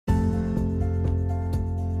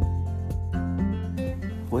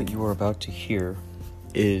What you are about to hear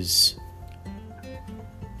is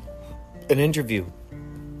an interview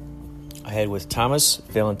I had with Thomas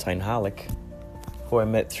Valentine Hollick, who I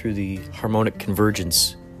met through the Harmonic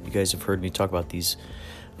Convergence. You guys have heard me talk about these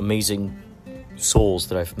amazing souls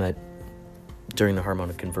that I've met during the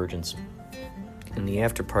Harmonic Convergence in the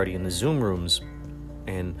after party in the Zoom rooms.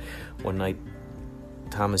 And one night,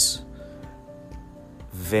 Thomas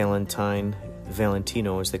Valentino,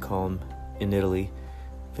 as they call him in Italy,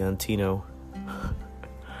 Valentino,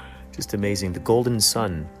 just amazing. The Golden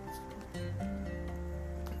Son.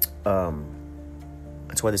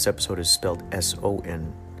 That's why this episode is spelled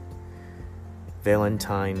S-O-N.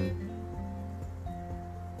 Valentine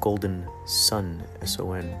Golden Son,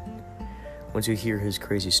 S-O-N. Once you hear his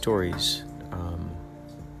crazy stories,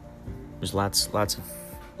 there's lots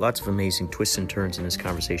of amazing twists and turns in this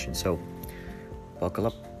conversation. So, buckle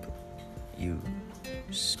up, you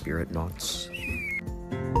spirit nauts.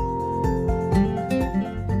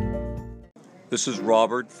 This is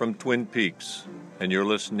Robert from Twin Peaks, and you're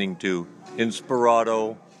listening to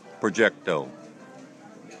Inspirato Projecto.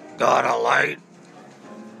 Got a light?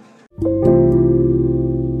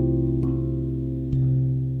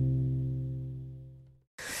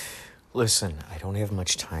 Listen, I don't have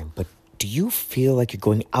much time, but do you feel like you're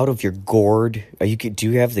going out of your gourd? Do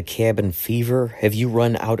you have the cabin fever? Have you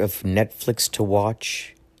run out of Netflix to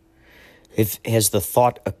watch? Has the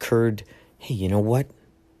thought occurred, hey, you know what?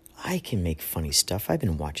 I can make funny stuff. I've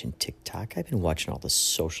been watching TikTok. I've been watching all the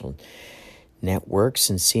social networks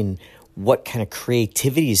and seeing what kind of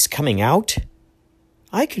creativity is coming out.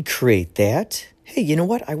 I could create that. Hey, you know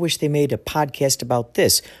what? I wish they made a podcast about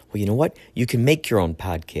this. Well, you know what? You can make your own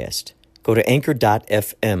podcast. Go to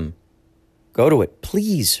anchor.fm. Go to it,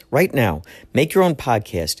 please, right now. Make your own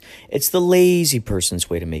podcast. It's the lazy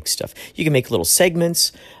person's way to make stuff. You can make little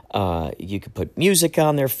segments. You could put music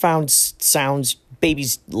on there, found sounds,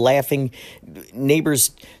 babies laughing,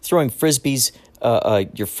 neighbors throwing frisbees,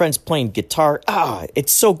 your friends playing guitar.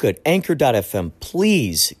 It's so good. Anchor.fm.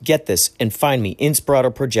 Please get this and find me,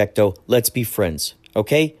 Inspirato Projecto. Let's be friends,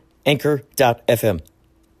 okay? Anchor.fm.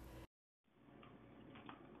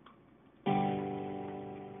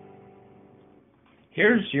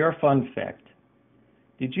 Here's your fun fact.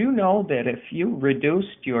 Did you know that if you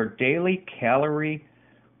reduced your daily calorie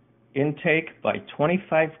intake by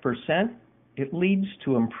 25%, it leads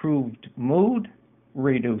to improved mood,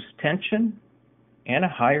 reduced tension, and a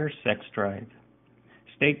higher sex drive?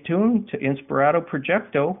 Stay tuned to Inspirato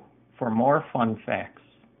Projecto for more fun facts.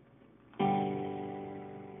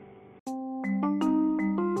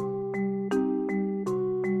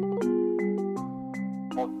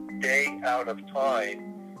 Day out of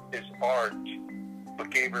time is art.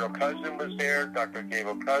 But Gabriel Cousin was there, Dr.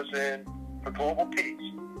 Gabriel Cousin, for Global Peace.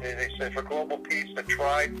 They said for Global Peace, the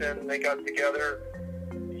tribe, then they got together.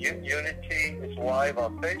 Unity is live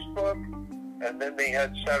on Facebook. And then they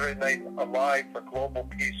had Saturday Night Live for Global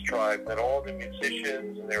Peace Tribe, that all the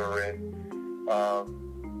musicians, and they were in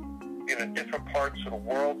different parts of the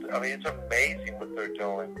world. I mean, it's amazing what they're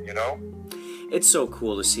doing, you know? It's so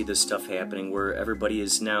cool to see this stuff happening where everybody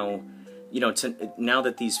is now, now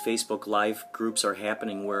that these Facebook Live groups are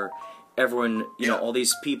happening where everyone, all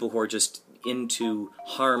these people who are just into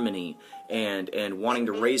harmony and wanting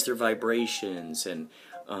to raise their vibrations and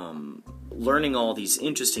learning all these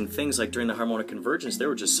interesting things. Like during the Harmonic Convergence, there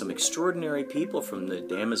were just some extraordinary people, from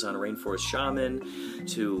the Amazon rainforest shaman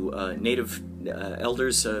to native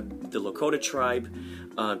elders, the Lakota tribe,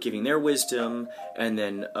 giving their wisdom, and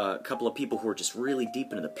then a couple of people who were just really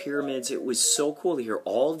deep into the pyramids. It was so cool to hear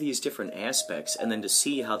all these different aspects, and then to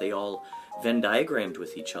see how they all Venn diagrammed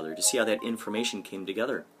with each other, to see how that information came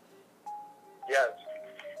together. Yes.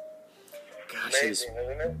 Gosh, amazing,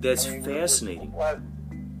 isn't it? That's fascinating.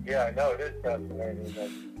 Yeah, I know, it is fascinating.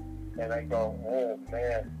 And I go, oh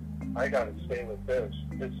man, I gotta stay with this.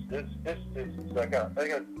 This is, I got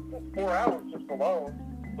 4 hours just alone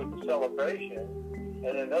with the celebration,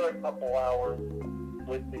 and another couple hours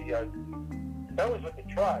with that was with the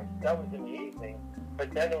tribe. That was in the evening.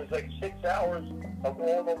 But then it was like 6 hours of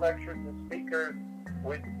all the lectures and speakers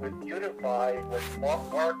with Unify, with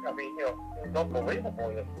Mark. I mean, it was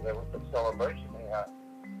unbelievable yesterday with the celebration they had.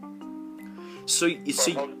 So you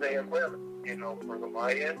see, for the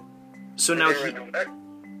Mayan. So now they're in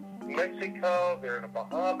Mexico, they're in the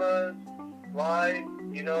Bahamas, live,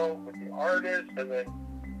 with the artists,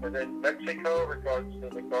 and then Mexico regards to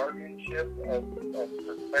the guardianship of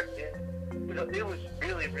protecting. It was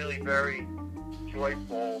really, really very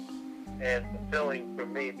joyful and fulfilling for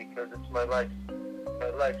me, because it's my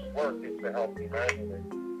life's work is to help humanity,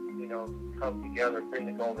 come together, bring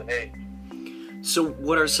the golden age. So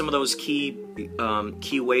what are some of those key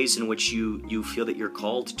ways in which you feel that you're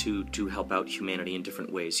called to help out humanity in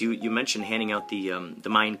different ways? You mentioned handing out the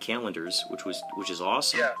Mayan calendars, which is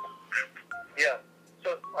awesome. Yeah. Yeah.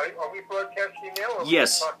 So are we broadcasting now? Or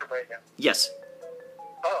Yes. Are we talking right now? Yes.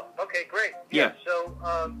 Oh, okay, great. Yeah. So,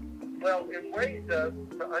 well, in ways to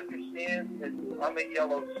understand that I'm a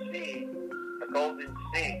yellow seed, a golden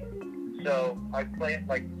seed. So I plant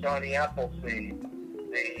like Johnny Appleseed,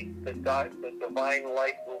 the divine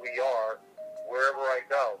light who we are, wherever I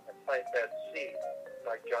go. I plant that seed,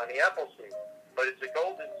 like Johnny Appleseed. But it's a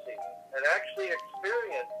golden seed. And actually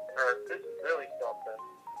experienced her, this is really something.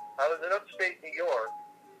 I was in upstate New York,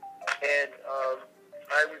 and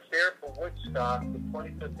I was there for Woodstock, the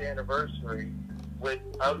 25th anniversary.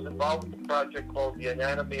 I was involved with a project called The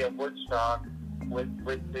Anatomy of Woodstock with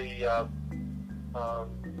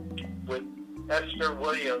Esther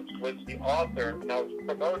Williams was the author, and I was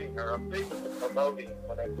promoting her. I'm big into promoting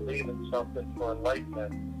when I believe in something for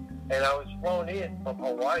enlightenment. And I was flown in from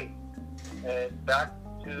Hawaii and back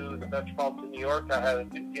to the metropolitan New York. I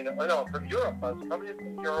had from Europe. I was coming in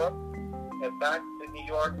from Europe and back to New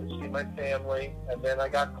York to see my family. And then I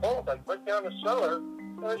got called. I went down the cellar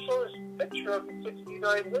and I saw this picture of the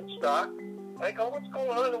 69 Woodstock. And I go, what's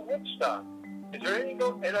going on in Woodstock? Is there anything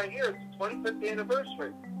going? And I hear it's the 25th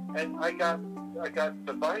anniversary. And I got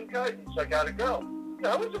divine guidance. I got to go.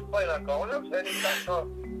 I wasn't planning on going. I was heading back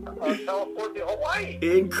to California, Hawaii.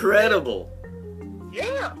 Incredible.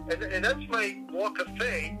 Yeah, and that's my walk of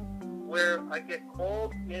faith, where I get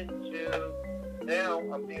called into, now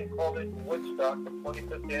I'm being called into Woodstock, the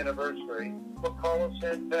 25th anniversary, with Carlos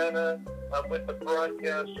Santana. I'm with the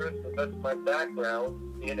broadcasters, so that's my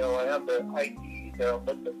background. You know, I have the IDs,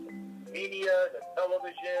 with the media, the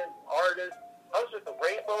television, artists. I was with the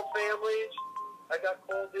Rainbow Families. I got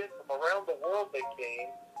called in from around the world. They came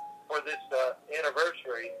for this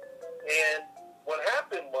anniversary. And what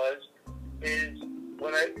happened is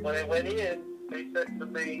when I went in, they said to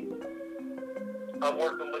me, I'm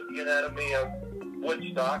working with the Anatomy of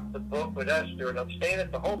Woodstock, the book with Esther, and I'm staying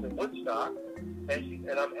at the home in Woodstock,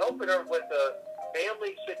 and I'm helping her with a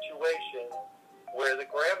family situation where the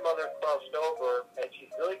grandmother crossed over, and she's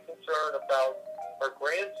really concerned about her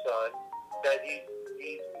grandson, that he's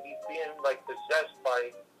being like possessed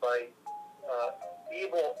by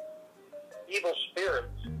evil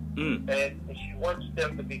spirits, and she wants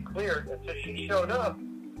them to be cleared. And so she showed up.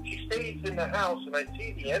 She stays in the house, and I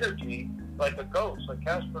see the energy like a ghost, like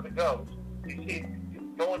Casper the Ghost. You see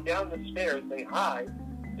going down the stairs. They hide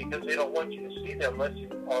because they don't want you to see them unless you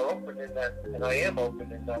are open in that. And I am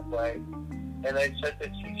open in that way. And I said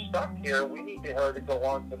that she's stuck here. We need her to go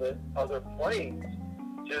on to the other planes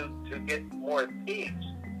to get more peace.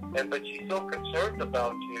 But she's so concerned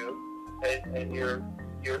about you and your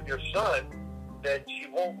son that she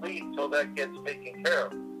won't leave till that gets taken care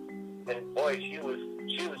of. And boy, she was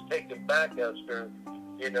taken back, Esther,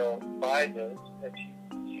 by this. And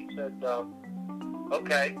she said,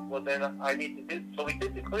 okay, well then I need to do. So we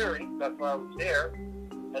did the clearing. That's why I was there.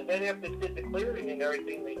 And then after we did the clearing and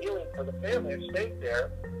everything, the healing for the family, I stayed there.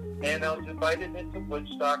 And I was invited into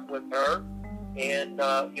Woodstock with her. And,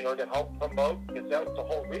 to help promote, because that was the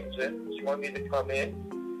whole reason. She wanted me to come in.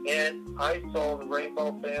 And I saw the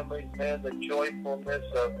Rainbow Families, man, the joyfulness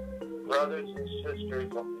of brothers and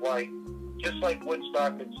sisters of light. Just like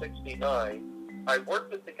Woodstock in 69. I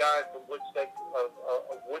worked with the guy from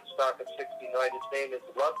Woodstock in 69. His name is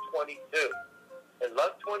Love 22. And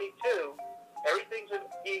Love 22,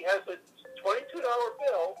 he has a $22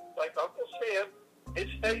 bill, like Uncle Sam, his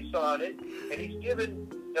face on it, and he's given...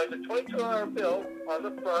 There's a $22 bill on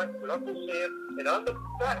the front with Uncle Sam, and on the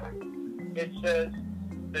back it says,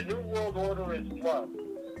 the New World Order is love,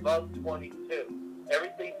 love 22.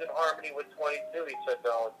 Everything's in harmony with 22, he said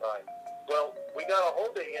Valentine. Well, we got a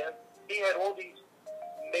hold of him. He had all these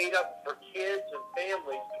made up for kids and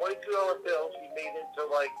families, $22 bills he made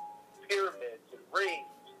into like pyramids and rings.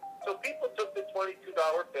 So people took the $22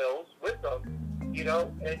 bills with them,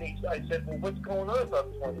 and I said, well, what's going on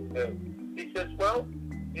about 22? He says, well,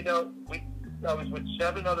 I was with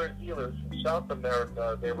 7 other healers from South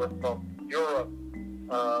America. They were from Europe,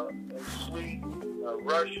 Sweden,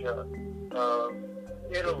 Russia,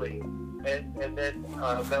 Italy, and then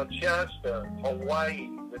Mount Shasta, Hawaii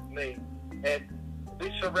with me. And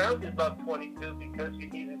we surrounded Love 22 because he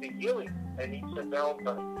needed a healing. And he said,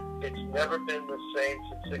 Valentine, it's never been the same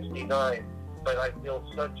since 69, but I feel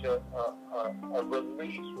such a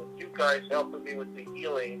release with you guys helping me with the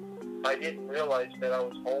healing. I didn't realize that I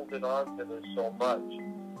was holding on to this so much.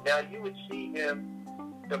 Now, you would see him,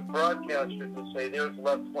 the broadcaster, to say, there's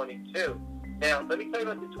Love 22. Now, let me tell you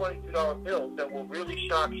about the $22 bills that will really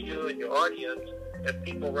shock you and your audience and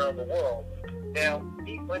people around the world. Now,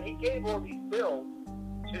 when he gave all these bills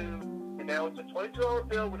and now it's a $22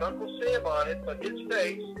 bill with Uncle Sam on it, but his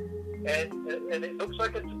face, and it looks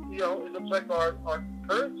like it looks like our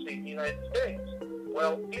currency in the United States.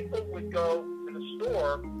 Well, people would go to the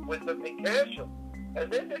store with them and cash them,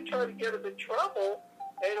 and then they try to get him in trouble.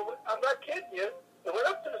 And I'm not kidding you. It went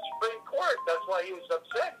up to the Supreme Court. That's why he was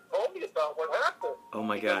upset. He told me about what happened. Oh,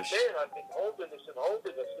 my gosh. He said, I've been holding this and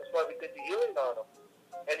holding this. That's why we did the hearing on him.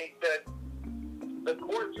 And he said, the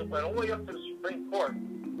courts went all the way up to the Supreme Court.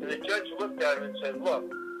 And the judge looked at him and said, look,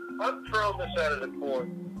 I'm throwing this out of the court.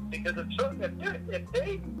 Because if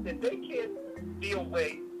they can't feel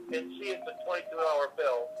weight and see it's a $22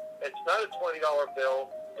 bill, it's not a $20 bill.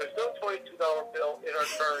 There's no $22 bill in our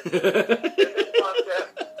currency.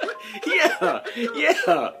 Yeah.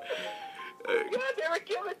 Yeah, they were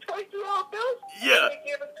giving $22 bills. Yeah. They were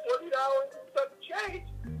giving $20 and some change.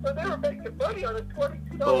 So they were making money on a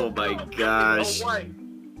 $22 bill. Oh, my gosh. Hawaii,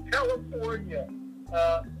 California,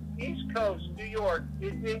 East Coast, New York,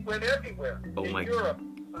 it went everywhere. Oh, in my Europe.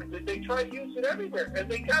 They tried to use it everywhere, and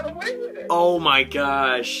they got away with it. Oh my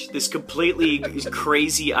gosh, this completely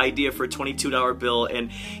crazy idea for a $22 bill, and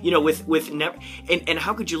and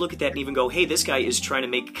how could you look at that and even go, hey, this guy is trying to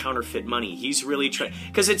make counterfeit money. He's really trying,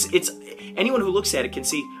 because it's anyone who looks at it can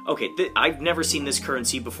see, okay, I've never seen this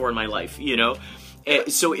currency before in my life,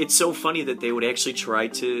 So it's so funny that they would actually try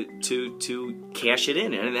to cash it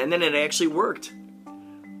in, and then it actually worked.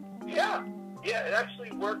 Yeah, it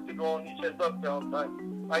actually worked to go, and he said, look, Valentine,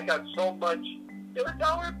 I got so much. They were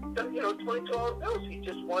 $22 bills. He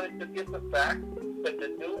just wanted to get the fact that the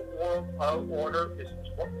new world order is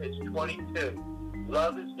 22.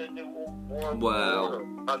 Love is the new world order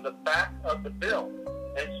on the back of the bill.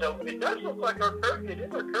 And so it does look like our currency. It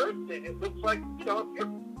is our currency. It looks like,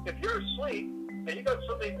 if you're asleep and you got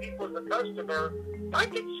so many people as a customer, I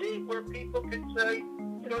can see where people can say,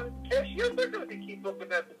 cashiers, they're going to keep looking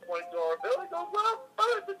at the $20 bill. They go, well,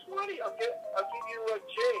 it's a 20. I'll give you a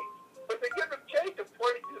change. But they give them change of $22.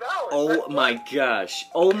 Oh my gosh.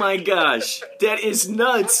 Oh my gosh. That is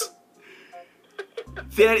nuts.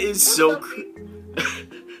 That is so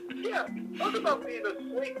yeah. Talk about being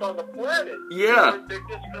asleep on the planet. Yeah. They're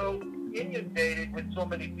just so inundated with so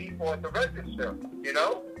many people at the register,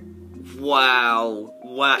 Wow.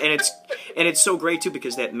 And it's so great too,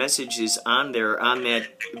 because that message is on that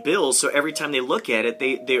bill, so every time they look at it,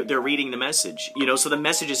 they're reading the message. So the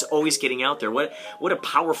message is always getting out there. What a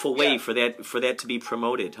powerful way for that to be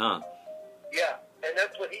promoted, huh? Yeah, and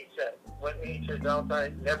that's what he said. When he said,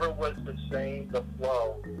 Valentine, never was the same, the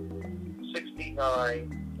flow.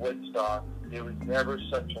 69 Woodstock, there was never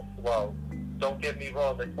such a flow. Don't get me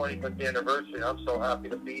wrong, the 25th anniversary, I'm so happy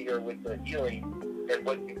to be here with the healing and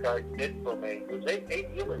what you guys did for me. It was eight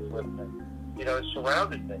healers with me. It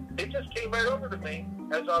surrounded me. They just came right over to me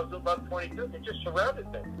as I was about 22. They just surrounded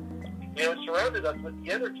me. It surrounded us with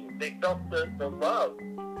the energy. They felt the love,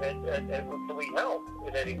 and can we help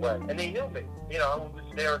in any way? And they knew me. I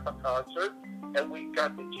was there at the concert, and we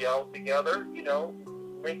got to gel together,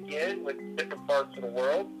 link in with different parts of the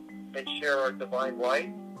world and share our divine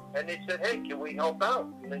light. And they said, hey, can we help out?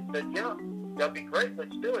 And they said, yeah. That'd be great.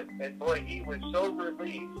 Let's do it. And boy, he was so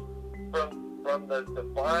relieved from the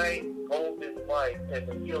divine golden light and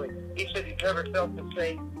the healing. He said he's never felt the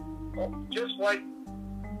same. Just like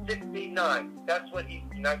 69. That's what he's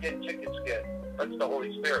not getting chicken skin. That's the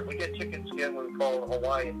Holy Spirit. We get chicken skin when we call it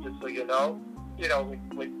Hawaiian, just so you know.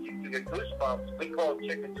 When you get goosebumps, we call it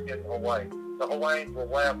chicken skin in Hawaii. The Hawaiians will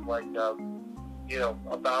laugh like,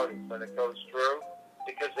 about it when it goes through,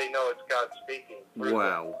 because they know it's God speaking.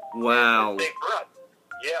 Wow. Big breath.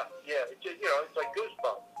 Yeah. It's just, it's like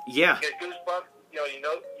goosebumps. Yeah. You get goosebumps,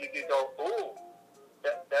 you can go, ooh,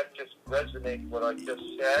 that just resonates what I just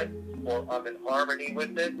said, or I'm in harmony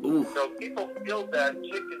with it. Ooh. So people feel that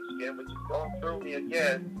chicken skin, which is going through me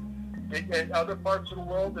again. In other parts of the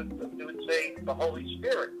world, it would say the Holy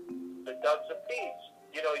Spirit, the doves of peace.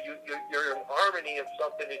 You're in harmony of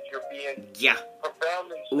something that you're being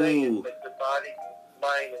profoundly saying, that the body,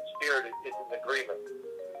 mind, and spirit is in agreement.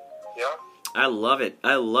 Yeah? I love it.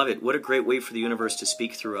 What a great way for the universe to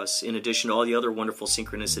speak through us, in addition to all the other wonderful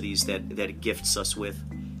synchronicities that it gifts us with.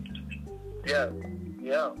 Yeah.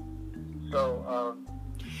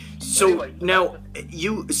 So anyway, now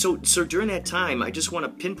so during that time, I just want to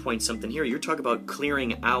pinpoint something here. You're talking about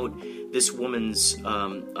clearing out this woman's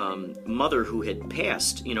mother who had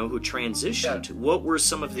passed, who transitioned. Yeah. What were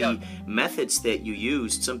some of the methods that you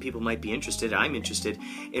used? Some people might be interested. I'm interested.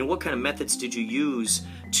 And what kind of methods did you use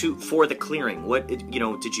for the clearing? What did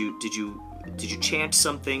you did you chant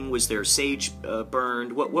something? Was there sage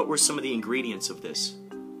burned? What were some of the ingredients of this?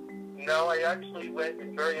 No, I actually went.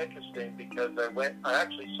 It's very interesting because I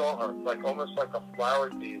actually saw her like almost like a flower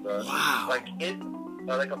diva. Wow.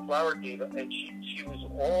 Like a flower diva, and she was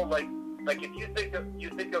all like if you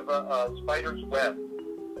think of a spider's web,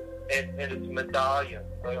 and it's a medallion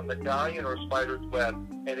or a spider's web,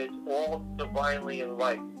 and it's all divinely in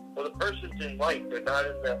light. Well, the person's in light. They're not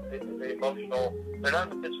in the emotional. They're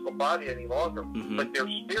not in the physical body any longer. Mm-hmm. But their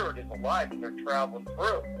spirit is alive, and they're traveling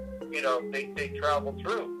through. You know, they travel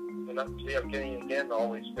through. And I'm getting again the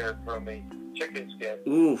Holy Spirit from me, chicken skin.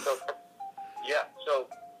 Oof. So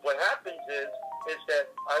what happens is that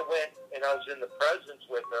I went and I was in the presence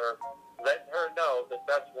with her, letting her know that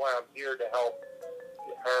that's why I'm here to help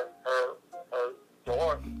her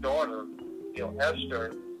daughter,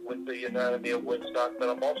 Esther, with the anatomy of Woodstock. But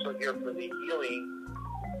I'm also here for the healing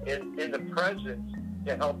in the presence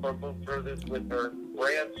to help her move through this with her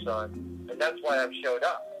grandson, and that's why I've showed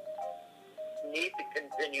up. Need to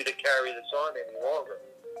continue to carry this on any longer.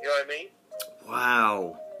 You know what I mean?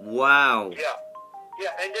 Wow.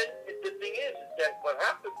 Yeah. And then the thing is that what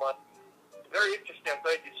happened was very interesting. I'm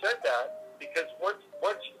glad you said that, because once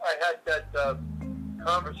I had that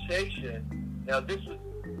conversation. Now this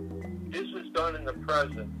was done in the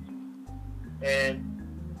present, and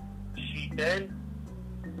she then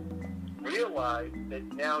realized that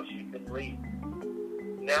now she can leave.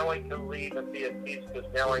 Now I can leave and be at peace,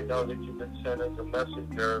 because now I know that you've been sent as a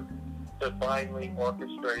messenger, divinely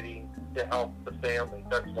orchestrating to help the family.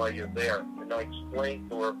 That's why you're there. And I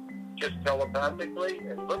explained to her just telepathically,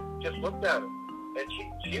 and just looked at her. And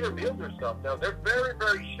she revealed herself. Now, they're very,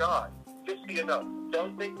 very shy. Just so you know,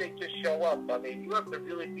 don't think they just show up. I mean, you have to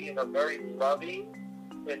really be in a very loving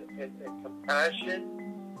and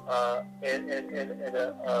compassion and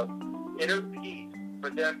a inner peace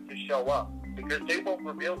for them to show up, because they won't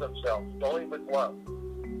reveal themselves, only with love.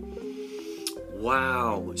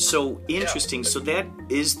 Wow. So interesting. Yeah. So that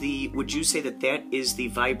is would you say that is the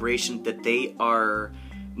vibration that they are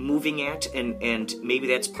moving at, and maybe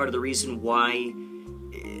that's part of the reason why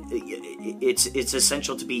it's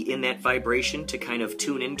essential to be in that vibration to kind of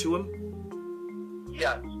tune into them?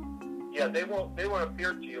 Yes. Yeah, they won't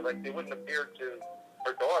appear to you like they wouldn't appear to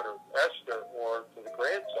her daughter, Esther, or to the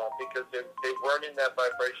grandson, because they weren't in that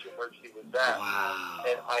vibration where she was at. Wow.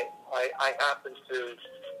 And I happen to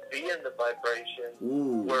be in the vibration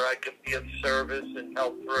Ooh. where I could be of service and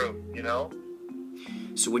help through,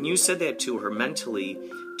 So when you said that to her mentally,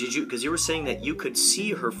 did you, because you were saying that you could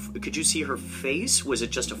see her, could you see her face? Was it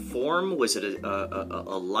just a form? Was it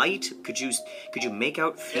a light? Could you make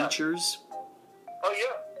out features? Oh,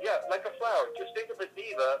 yeah, like a flower. Just think of a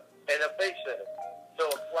diva and a face in it. So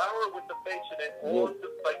a flower with the face in it, on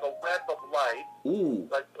like a web of light. Ooh.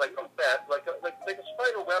 Like a web, like a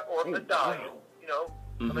spider web or a medallion, wow.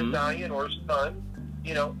 A medallion or a sun,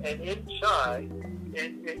 and inside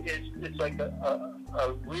it's like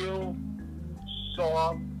a real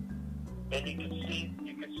soft, and you can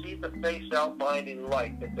see the face outlined in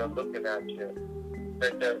light that they're looking at you.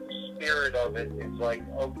 That the spirit of it is like,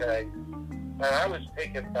 okay. And I was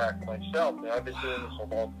taken back myself, and I've been doing this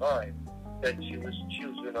a long time. That she was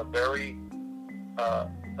in a very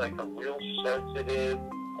like a real sensitive,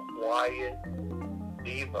 quiet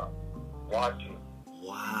diva watching.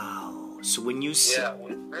 Wow. So when you it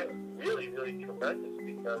was really, really tremendous,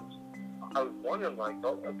 because I was wondering, like,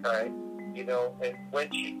 oh, okay, and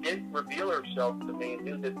when she did reveal herself to me and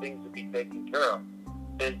knew that things would be taken care of,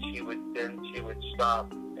 then she would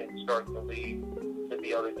stop and start to lead to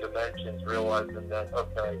the other dimensions, realizing that,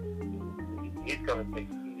 okay, he's going to take,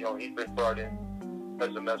 he's been brought in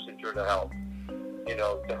as a messenger to help,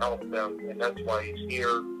 to help them, and that's why he's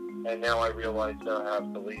here. And now I realize that I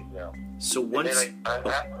have to leave now. So once... And then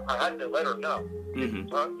I had to let her know.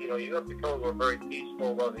 Mm-hmm. You have to go to a very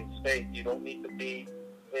peaceful, loving state. You don't need to be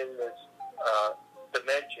in this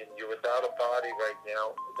dimension. You're without a body right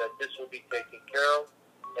now. That this will be taken care of,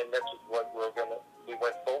 and this is what we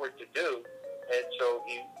went forward to do. And so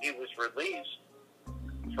he was released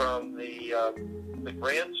from the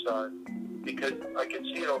grandson, because I could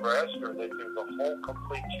see it over Esther that there was a whole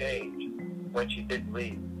complete change when she did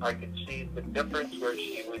leave. I could see the difference where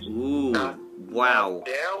she was not down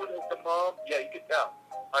as the mom. Yeah, you could tell.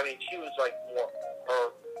 I mean, she was like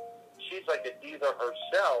she's like a diva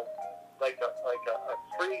herself, like a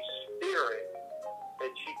free spirit,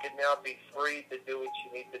 that she could now be free to do what she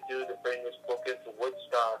needs to do to bring this book into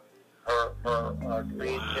Woodstock. Her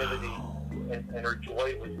creativity and her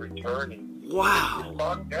joy was returning. Wow. She's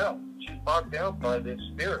bogged down. She's bogged down by this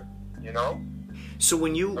spirit, So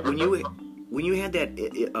when you when you had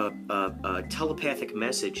that telepathic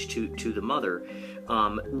message to the mother,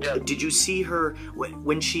 did you see her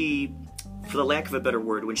when she, for the lack of a better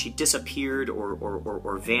word, when she disappeared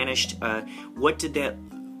or vanished? What did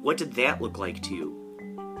that look like to you?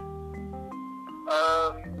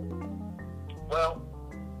 Well,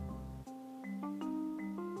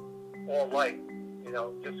 all light,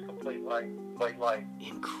 just complete light, white light.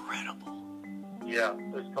 Incredible. Yeah,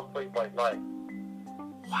 just complete white light.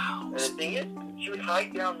 Wow. And the thing is, she would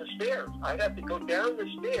hide down the stairs. I'd have to go down the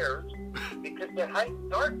stairs because they hide in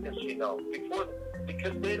darkness, because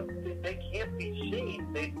they can't be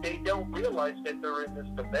seen. They don't realize that they're in this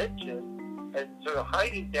dimension, and so they're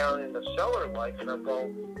hiding down in the cellar light. And I'm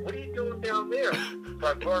going, "What are you doing down there?" So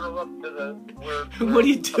I brought her up to where what are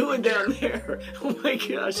you doing down there? Oh my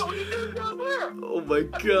gosh. What are you doing down there? Oh my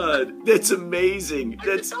God, that's amazing. I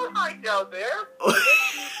said, "Don't hide down there." And then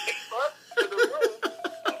she came up to the room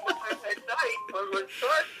at night when it was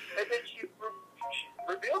dark, and then she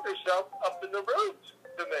revealed herself up in the rooms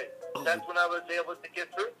to me. That's when I was able to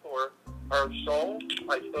get through to her soul.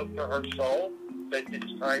 I spoke to her soul, that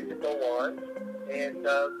it's time to go on, and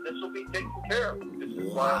this will be taken care of. This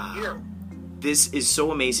is why I'm here. This is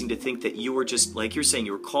so amazing to think that you were just, like you're saying,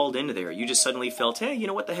 you were called into there. You just suddenly felt, hey, you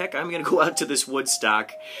know what the heck? I'm going to go out to this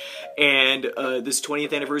Woodstock and this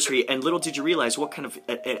 20th anniversary. And little did you realize what kind of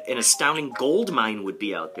an astounding gold mine would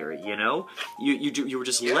be out there, You were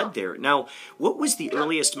just led there. Now, what was the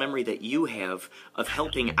earliest memory that you have of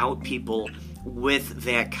helping out people with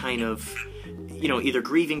that kind of, either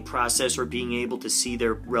grieving process or being able to see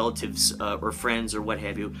their relatives or friends or what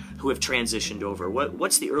have you who have transitioned over?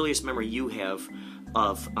 What's the earliest memory you have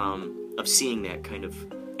of seeing that kind of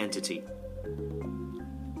entity?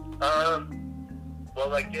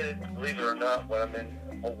 Well, I get it, believe it or not, when I'm in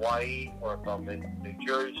Hawaii or if I'm in New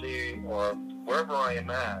Jersey or wherever I am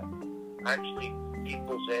at, actually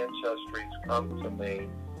people's ancestries come to me,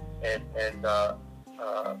 and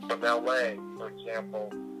from LA, for example,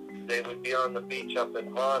 they would be on the beach up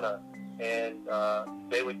in Hana, and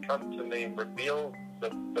they would come to me and reveal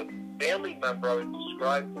the family member I would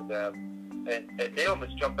describe to them, and they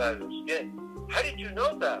almost jump out of their skin. How did you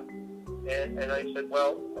know that? And I said,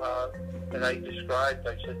 well, and I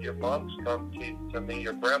said, your mom's come to me,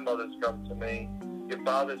 your grandmother's come to me, your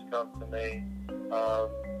father's come to me,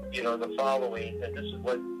 the following, and this is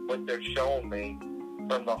what they're showing me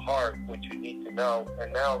from the heart, which you need to know,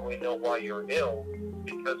 and now we know why you're ill,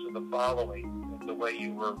 because of the following, the way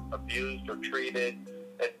you were abused or treated,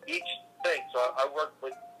 and each thing. So I worked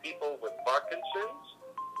with people with Parkinson's,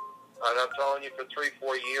 and I'm telling you, for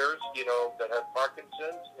 3-4 years, that had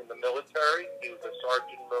Parkinson's in the military. He was a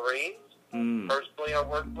Sergeant Marines. Personally, I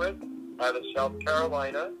worked with out of South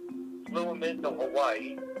Carolina, flew him into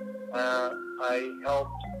Hawaii. I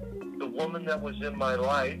helped the woman that was in my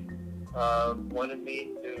life, wanted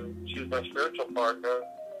me to, she was my spiritual partner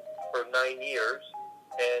for 9 years.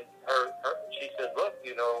 And she said, look,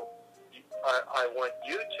 I want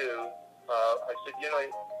you to, I said,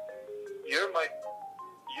 you're my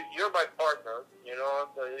partner, and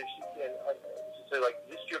she said, like,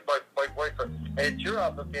 this is my boyfriend, and it's your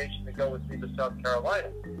obligation to go with me to South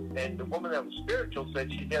Carolina. And the woman that was spiritual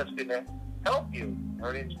said she's asking to help you.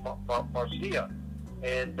 Her name's Marcia.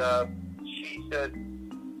 And she said,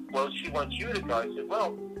 well, she wants you to go. I said,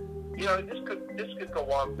 well, this could go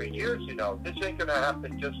on for years, This ain't going to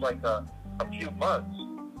happen just like a few months.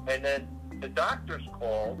 And then the doctors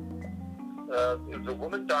called. It was a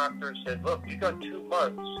woman doctor, said, look, you got 2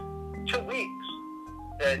 months, 2 weeks,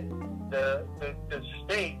 that the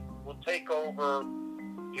state will take over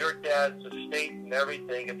your dad's estate and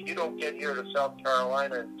everything. If you don't get here to South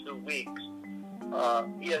Carolina in 2 weeks,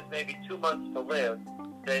 he has maybe 2 months to live,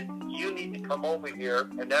 then you need to come over here.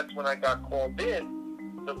 And that's when I got called in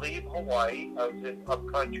to leave Hawaii. I was in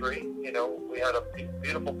upcountry, we had a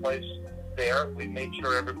beautiful place there. We made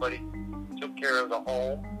sure everybody took care of the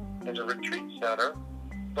home and the retreat center.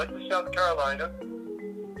 Went to South Carolina.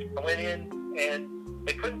 I went in, and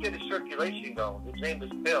they couldn't get his circulation going. His name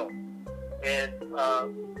was Bill. And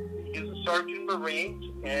he was a Sergeant Marines,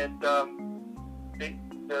 and the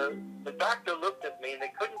doctor looked at me, and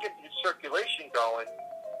they couldn't get his circulation going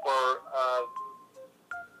for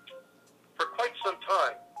quite some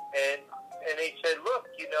time, and they said, look,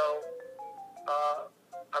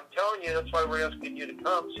 I'm telling you, that's why we're asking you to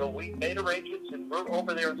come. So we made arrangements, and we're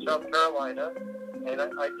over there in South Carolina, and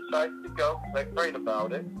I decided to go because I prayed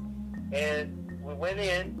about it. And we went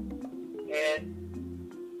in, and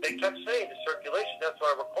they kept saying the circulation, that's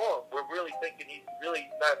why we're calling. We're really thinking he's really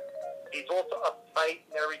not, he's also uptight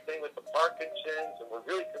and everything with the Parkinson's, and we're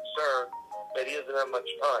really concerned. that he doesn't have much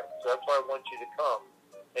time. So that's why I want you to come,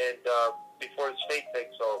 and before the state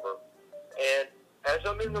takes over. And as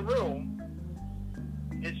I'm in the room,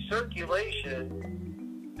 his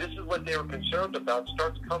circulation, this is what they were concerned about,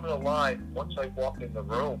 starts coming alive once I walk in the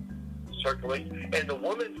room. Circulation. And the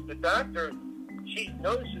woman, the doctor, she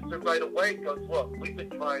notices it right away, goes, look, we've been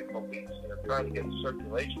trying for weeks here, trying to get the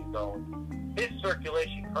circulation going. His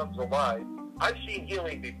circulation comes alive. I've seen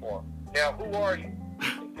healing before. Now, who are you?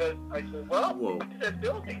 Because I said, well, I said,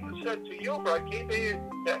 building was sent to you, but I came here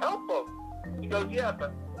to help him. He goes, yeah,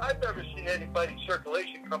 but I've never seen anybody's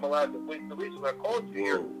circulation come alive. The reason I called you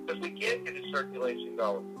here, because we can't get his circulation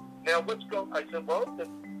going. Now, what's going? I said, well,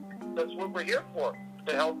 that's what we're here for,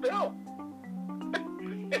 to help Bill.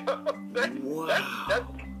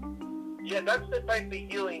 That's the type of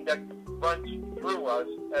healing that runs through us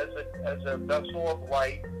as a vessel of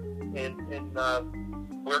light, in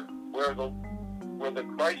where the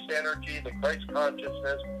Christ energy, the Christ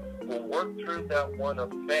consciousness will work through that one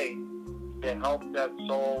of faith to help that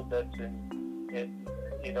soul that's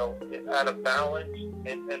out of balance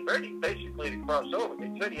and ready basically to cross over.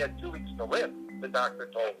 They said he had 2 weeks to live, the doctor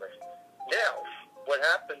told me. Now, what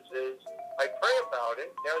happens is I pray about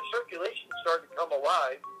it. Now his circulation started to come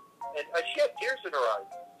alive, and she had tears in her eyes.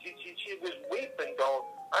 She was weeping, going,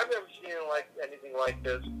 I've never seen anything like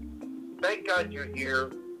this. Thank God you're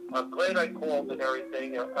here. I'm glad I called and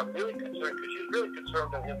everything. I'm really concerned because she's really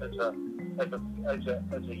concerned on him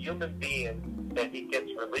as a human being, that he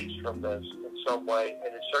gets released from this in some way.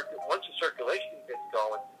 And once the circulation gets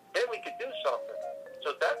going, then we could do something.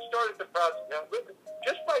 So that started the process. Now,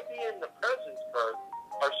 just by being in the presence, Kurt,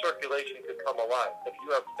 our circulation could come alive. If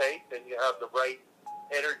you have faith and you have the right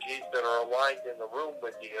energies that are aligned in the room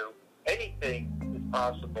with you, anything is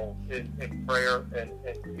possible in prayer, and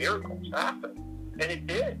miracles happen. And it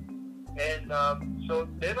did. And so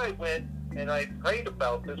then I went and I prayed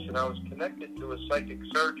about this, and I was connected to a psychic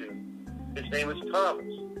surgeon. His name was Thomas,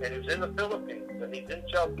 and he was in the Philippines, and he's in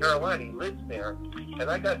South Carolina. He lives there. And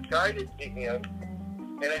I got guided to him,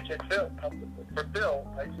 and I said, Bill,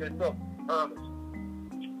 Thomas,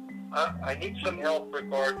 I need some help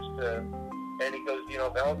regards to, and he goes,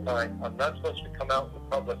 Valentine, I'm not supposed to come out in the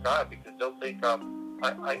public eye because they'll think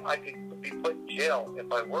I could be put in jail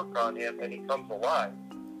if I work on him and he comes alive.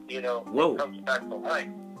 He comes back to life.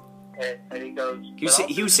 And he goes...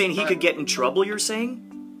 He was saying he could get in trouble, you're saying?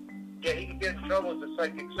 Yeah, he could get in trouble as a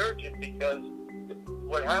psychic surgeon, because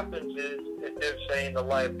what happens is, if they're saying the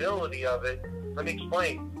liability of it, let me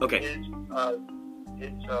explain. Okay. His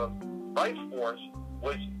life force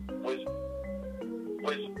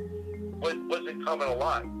wasn't coming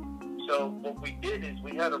alive. So what we did is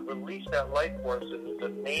we had to release that life force, and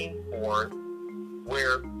there's a name for it,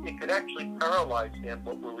 where it could actually paralyze him,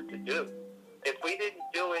 what we were to do. If we didn't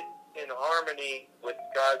do it in harmony with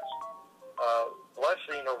God's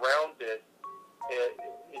blessing around it,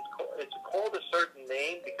 it's called a certain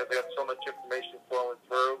name because I got so much information flowing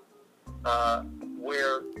through,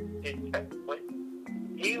 where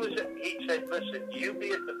he said, listen, you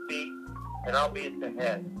be at the feet and I'll be at the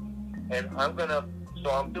head. And so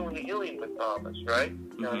I'm doing the healing with Thomas, right?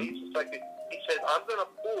 Mm-hmm. Now he said, I'm going to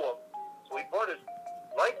pull him. So we brought his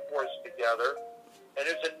life force together, and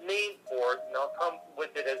there's a name for it, and I'll come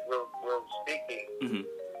with it as we're speaking. Mm-hmm.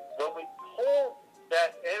 When we pull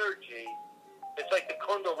that energy, it's like the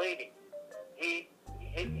Kundalini.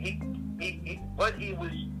 What he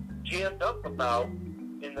was jammed up about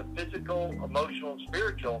in the physical, emotional, and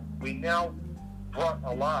spiritual, we now brought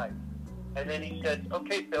alive. And then he said,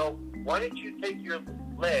 okay, Bill, why don't you take your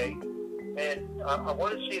leg, and I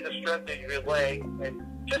want to see the strength of your leg, and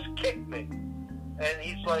just kick me. And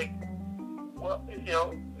he's like, well,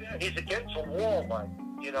 he's against the wall,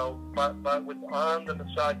 but with arms and the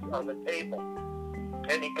side on the table.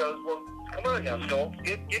 And he goes, well, come on now, Joel,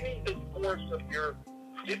 give me the force of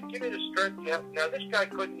give me the strength you have. Now, this guy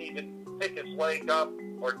couldn't even pick his leg up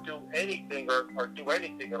or do anything or do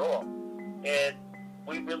anything at all. And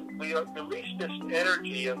we released this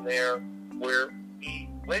energy in there where he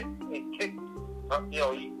went and kicked,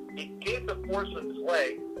 he gave the force of his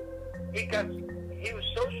leg. He was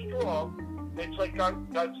so strong, it's like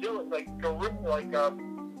Godzilla,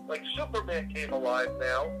 like Superman came alive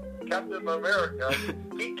now, Captain America.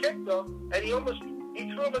 He kicked him, and he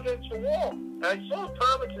threw him against the wall. And I saw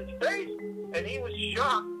Thomas's face, and he was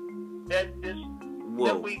shocked that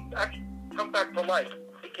we actually come back to life.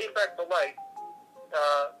 He came back to life,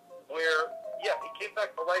 he came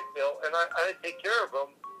back to life, Bill, and I had to take care of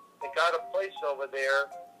him and got a place over there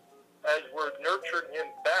as we're nurturing him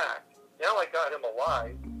back. Now I got him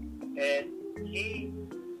alive, and he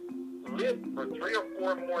lived for 3 or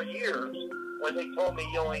 4 more years when they told me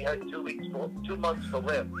he only had 2 months to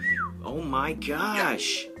live. Oh my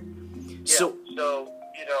gosh. Yeah. So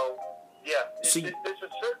there's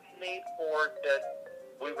a certain need for it that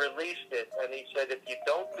we released it, and he said if you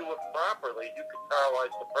don't do it properly, you could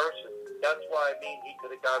paralyze the person. That's why he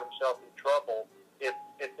could have got himself in trouble if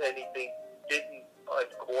anything didn't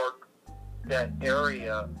uncork that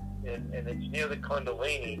area, and it's near the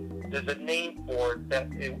Kundalini. There's a name for it that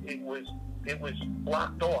it was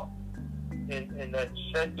blocked off in that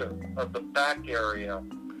center of the back area,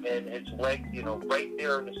 and his leg, right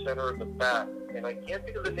there in the center of the back. And I can't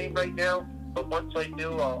think of the name right now, but once I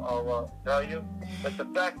do, I'll tell you. But the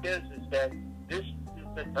fact is that this is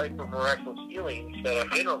the type of miraculous healing that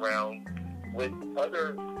I've been around with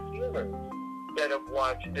other healers that have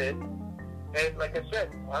watched it. And like I said,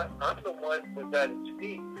 I'm the one who was at his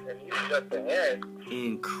feet, and he was at the head.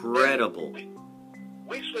 incredible.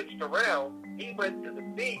 We switched around. He went to the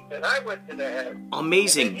feet, and I went to the head.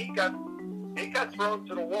 Amazing. And he got thrown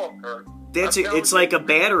to the wall, Kurt. It's like a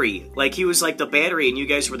battery. Like he was like the battery, and you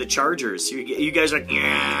guys were the chargers. You guys are,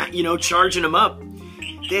 charging him up.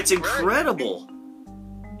 That's incredible.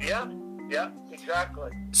 Yeah,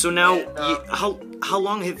 exactly. So now, And, how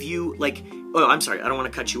long have you like? Oh, I'm sorry. I don't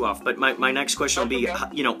want to cut you off. But my next question will be,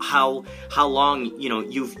 okay. how long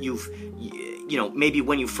you've maybe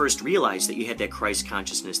when you first realized that you had that Christ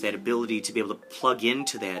consciousness, that ability to be able to plug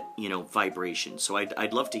into that vibration. So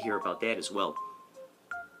I'd love to hear about that as well.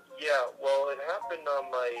 Yeah, well, it happened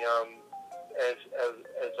on my as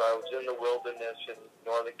I was in the wilderness in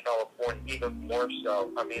Northern California, even more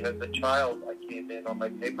so. I mean, as a child, I came in on my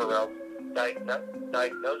paper route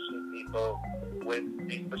diagnosing people with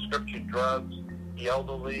these prescription drugs. The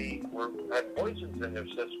elderly had poisons in their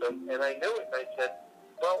system, and I knew it. And I said,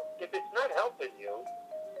 well, if it's not helping you,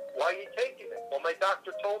 why are you taking it? Well, my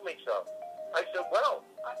doctor told me so. I said, well,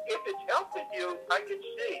 if it's helping you, I can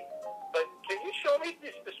see. But can you show me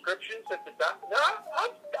these prescriptions that the doctor... No,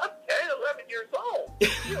 I'm 10, 11 years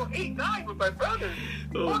old. 8, 9 with my brothers.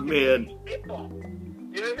 Oh, man. These people.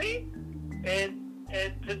 You know what I mean?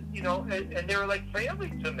 And they were like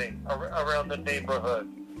family to me around the neighborhood.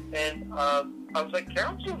 And I was like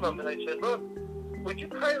counseling them, and I said, look, would you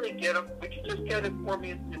kindly get them? Would you just get it for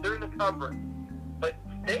me? They're in the cupboard. But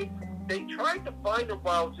they tried to find them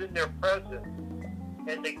while I was in their presence,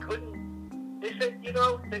 and they couldn't. They said, they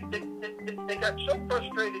got so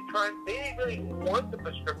frustrated trying. They didn't really want the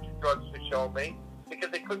prescription drugs to show me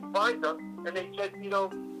because they couldn't find them. And they said,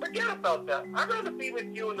 forget about that. I'd rather be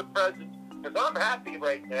with you in the presence because I'm happy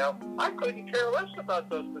right now. I couldn't care less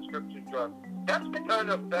about those prescription drugs. That's the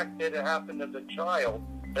kind of effect that happened as a child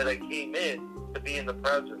that I came in to be in the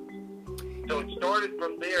presence. So it started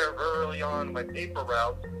from there early on in my paper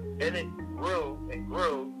routes. Then it grew and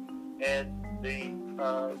grew, and the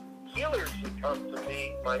healers that come to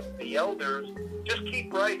me, the elders, just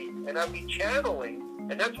keep writing, and I'll be channeling,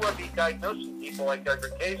 and that's why I'll be diagnosing people like Edgar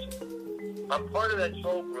Cayce. I'm part of that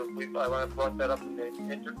soul group. I brought that up in the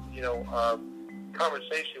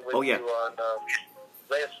conversation with you on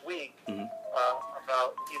last week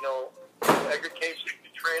about Edgar Cayce,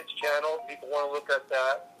 the trance channel. People want to look at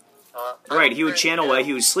that. Right, he would channel while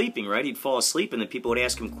he was sleeping, right? He'd fall asleep, and then people would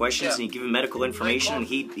ask him questions, and he'd give him medical information, and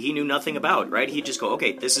he knew nothing about, right? He'd just go,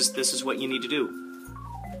 okay, this is what you need to do.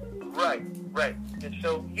 Right. And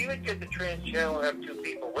so he would get the trans channel and have 2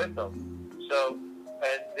 people with him. So,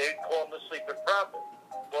 and they'd call him the sleeping prophet.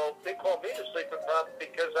 Well, they called me the sleeping prophet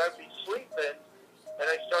because I'd be sleeping, and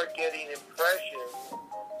I'd start getting impressions,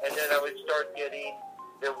 and then I would start getting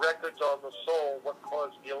the records on the soul, what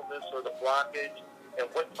caused the illness or the blockage, and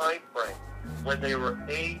what time frame, when they were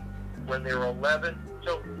 8, when they were 11.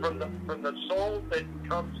 So from the soul that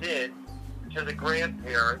comes in to the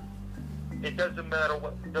grandparent, it doesn't matter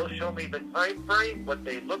what, they'll show me the time frame, what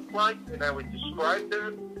they look like, and I would describe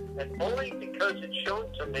them, and only because it's shown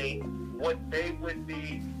to me what they would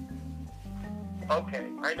be. Okay,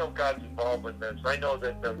 I know God's involved with this. I know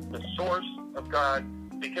that the source of God,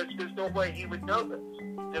 because there's no way he would know this.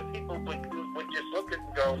 The people would just look at it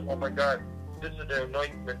and go, oh my God, this is the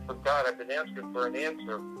anointment from God. I've been asking for an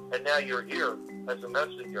answer, and now you're here as a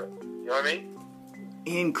messenger. You know what I mean?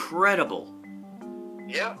 Incredible.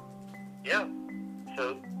 Yeah.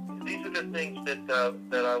 So these are the things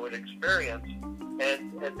that I would experience,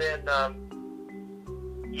 and then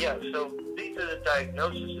So these are the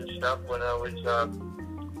diagnoses and stuff when I was.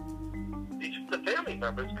 The family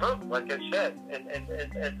members come, like I said, and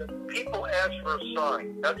the people ask for a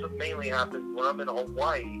sign. That's what mainly happens when I'm in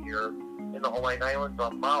Hawaii here. In the Hawaiian Islands,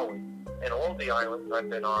 on Maui, and all the islands I've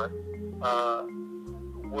been on,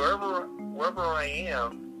 wherever I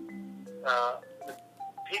am,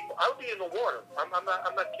 people, I would be in the water. I'm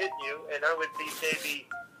not kidding you, and I would be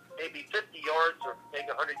maybe 50 yards or maybe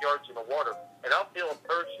 100 yards in the water, and I'll feel a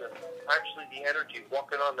person, actually the energy,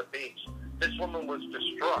 walking on the beach. This woman was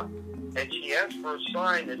distraught, and she asked for a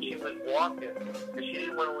sign, and she was walking, because she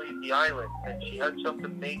didn't want to leave the island, and she had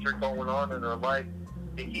something major going on in her life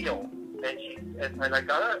to heal. And I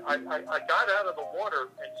got out of the water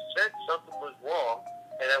and said something was wrong,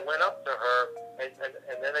 and I went up to her, and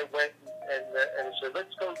then I went and I said,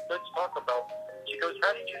 let's talk about. She goes,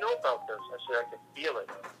 how did you know about this? I said, I could feel it.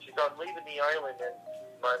 She said, I'm leaving the island, and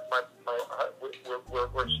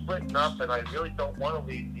we're splitting up, and I really don't want to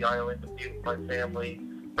leave the island to be with my family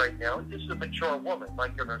right now. And this is a mature woman,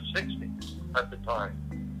 like in her 60s at the time.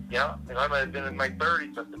 Yeah, and I might have been in my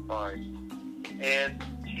 30s at the time. And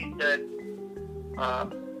she said,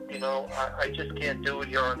 I just can't do it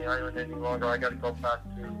here on the island any longer. I got to go back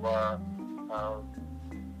to,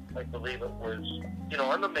 I believe it was,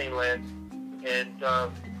 on the mainland. And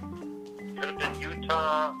could have been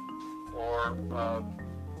Utah or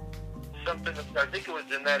something. I think it was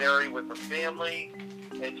in that area with her family.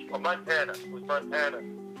 And Montana. It was Montana.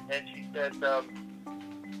 And she said,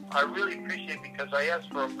 I really appreciate it because I asked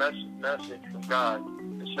for a message from God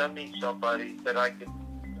to send me somebody that I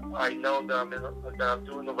know that I'm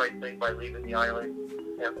doing the right thing by leaving the island,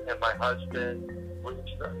 and my husband was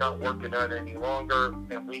not working out any longer,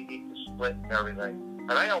 and we need to split and everything.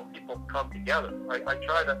 And I help people come together. I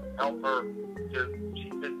try to help her. She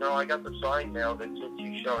said, no, I got the sign now that since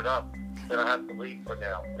you showed up, that I have to leave for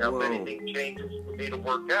now. Now, if anything changes for me to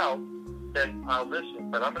work out, then I'll listen.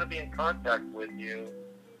 But I'm going to be in contact with you.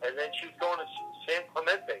 And then she was going to San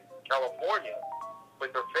Clemente, California,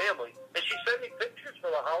 with her family. And she sent me pictures for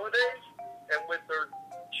the holidays and with her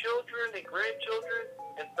children and grandchildren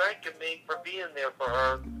and thanking me for being there for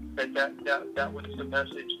her. That was the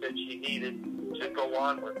message that she needed to go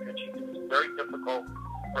on with. And it's very difficult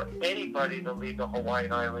for anybody to leave the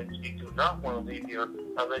Hawaiian Islands. You do not want to leave here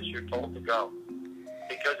unless you're told to go.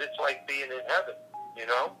 Because it's like being in heaven,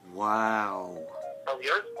 Wow. On the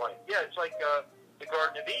earth plane. Yeah, it's like the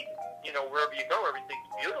Garden of Eden. Wherever you go, everything's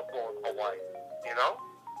beautiful in Hawaii,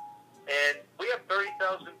 And we have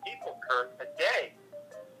 30,000 people, Kurt, a day.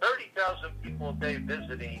 30,000 people a day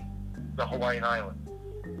visiting the Hawaiian Islands.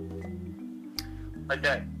 A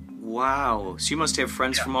day. Wow. So you must have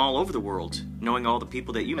friends from all over the world, knowing all the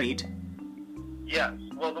people that you meet. Yes.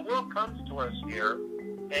 Well, the world comes to us here,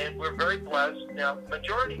 and we're very blessed. Now,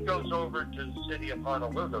 majority goes over to the city of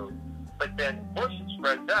Honolulu, but then, of course, it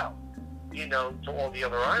spreads out, to all the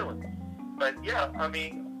other islands. But, yeah,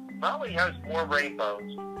 Maui has more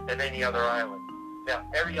rainbows than any other island. Now,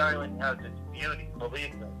 every island has its beauty,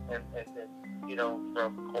 believe me. And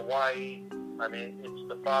from Hawaii, it's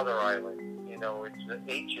the father island. It's the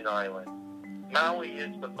ancient island. Maui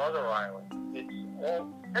is the mother island. It's all,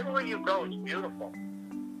 everywhere you go, it's beautiful.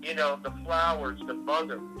 The flowers, the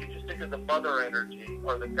mother. You just think of the mother energy,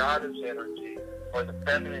 or the goddess energy, or the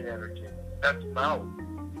feminine energy. That's Maui.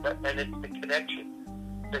 And it's the connection.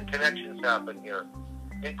 The connections happen here.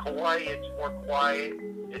 In Kauai, it's more quiet.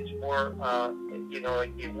 It's more,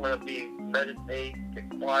 like you want to meditate, get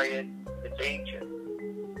quiet. It's ancient,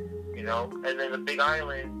 And then the Big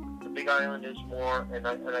Island is more, and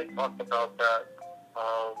I talked about that,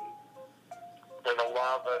 and the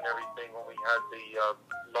lava and everything when we had the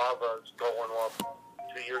lavas going off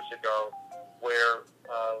 2 years ago, where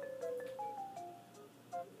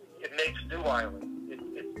it makes new islands.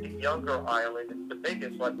 It's the younger island. It's the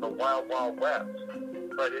biggest, like the Wild Wild West.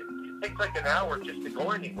 But it takes like an hour just to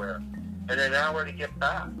go anywhere, and an hour to get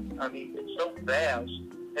back. It's so vast,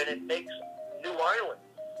 and it makes new islands.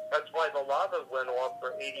 That's why the lava went off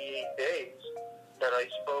for 88 days that I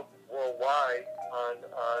spoke worldwide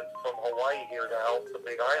from Hawaii here to help the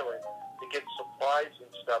Big Island to get supplies and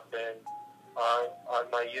stuff in on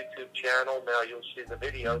my YouTube channel. Now you'll see the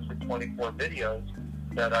videos, the 24 videos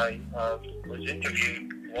that I was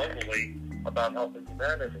interviewed globally about helping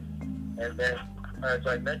humanity. And then, as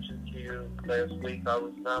I mentioned to you last week, I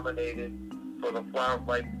was nominated for the Flower of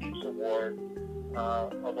Life Peace Award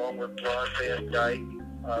along with Ron Van Dyke.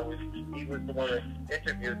 He was the one that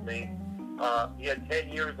interviewed me. He had 10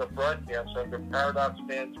 years of broadcasts under Paradox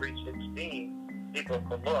Band 316. People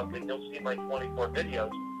can look, and you'll see my 24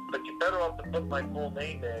 videos. But you better off to put my full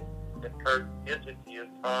name in, and Kurt gives it to you.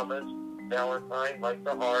 Thomas, Valentine, like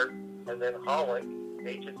the heart, and then Holick,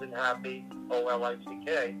 H is in happy,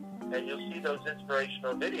 O-L-I-C-K. And you'll see those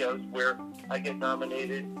inspirational videos where I get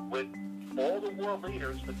nominated with all the world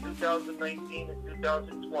leaders for 2019 and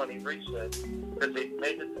 2020 recent, because they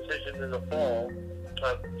made the decision in the fall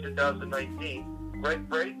of 2019. Greg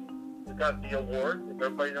Brayton got the award.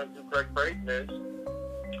 Everybody knows who Greg Braden is.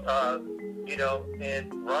 You know,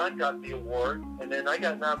 and Ron got the award, and then I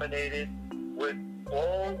got nominated with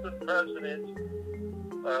all the presidents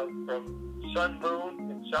from Sun Moon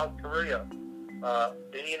in South Korea, in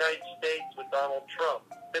the United States with Donald Trump.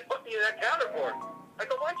 They put me in that category. I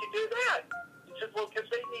go, why'd you do that? He said, well, because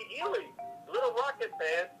they need healing. Little Rocket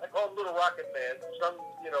Man, I call him Little Rocket Man. Some,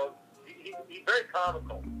 you know, he's very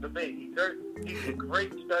comical to me. He's a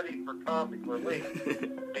great study for comic relief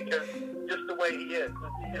because just the way he is,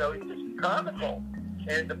 you know, he's just comical.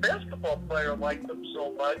 And the basketball player liked him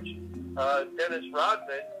so much, Dennis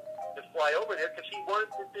Rodman, to fly over there because he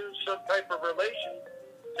wanted to do some type of relation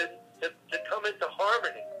to come into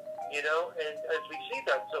harmony, you know, and as we see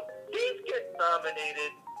that. So he's getting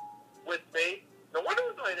nominated with me. No wonder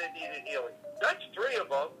I needed healing. That's 3 of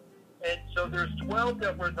them. And so there's 12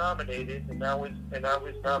 that were nominated, and I was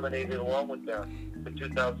nominated along with them for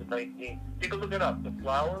 2019. You can look it up, the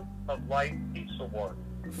Flower of Life Peace Award.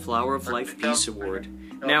 Flower of Life Peace Award.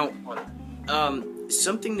 Now,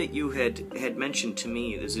 something that you had mentioned to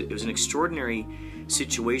me, it was an extraordinary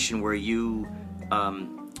situation where you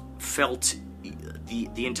felt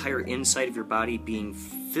the entire inside of your body being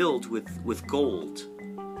filled with gold.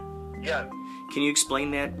 Yeah. Can you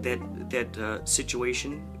explain that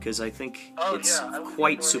situation? Because I think it's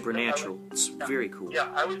quite supernatural. It's very cool. Yeah,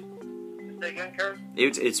 I was. Say again, Kurt?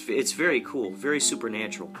 It's very cool, very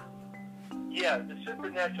supernatural. Yeah, the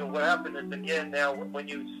supernatural. What happened is, again, now when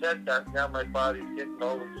you said that, now my body's getting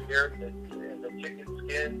all the spirit and the chicken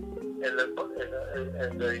skin and the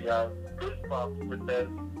goosebumps with this,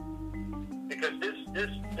 because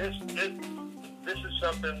this is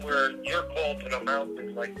something where you're called to the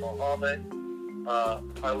mountains like Muhammad.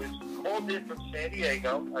 I was called in from San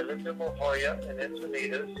Diego. I lived in La Jolla and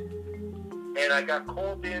Encinitas, and I got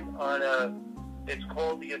called in on it's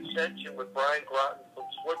called the Ascension with Brian Groton from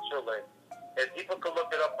Switzerland. And people can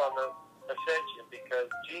look it up on the Ascension because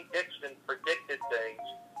Gene Dixon predicted things,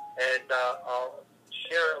 and I'll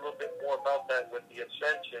share a little bit more about that with the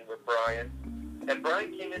Ascension with Brian. And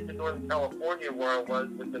Brian came into Northern California where I was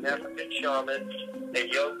with an African shaman and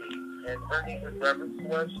yogi, and her name was Reverend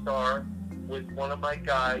Celeste Starr, with one of my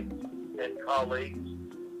guides and colleagues,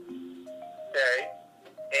 okay?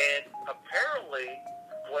 And apparently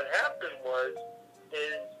what happened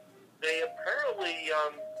is they apparently,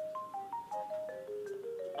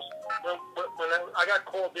 when I got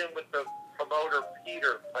called in with the promoter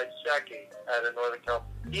Peter Pisecki out of Northern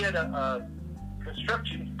California, he had a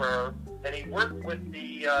construction firm, and he worked with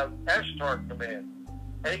the Ashtar Command.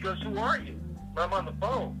 And he goes, who are you? And I'm on the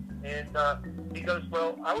phone. And he goes,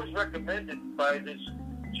 well, I was recommended by this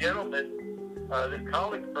gentleman, this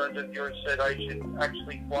colleague friend of yours said I should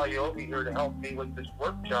actually fly you over here to help me with this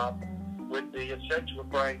workshop with the Ascension with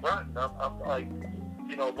Brian Groton. I'm like,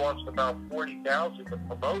 you know, lost about 40,000 to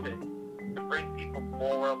promote it, to bring people from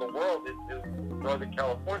all around the world into Northern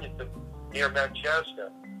California, to near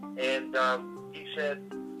Manchester. And he said,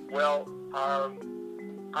 well,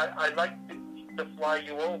 I'd like to fly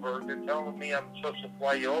you over. They're telling me I'm supposed to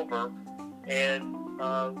fly you over. And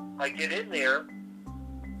I get in there,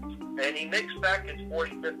 and he makes back his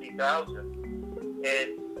 50,000. And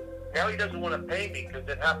now he doesn't want to pay me because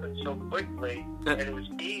it happened so quickly, and it was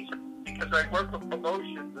easy because I work with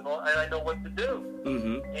promotions and all, and I know what to do.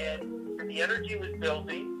 Mm-hmm. And the energy was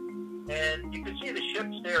building, and you could see the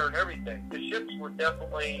ships there and everything. The ships were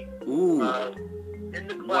definitely in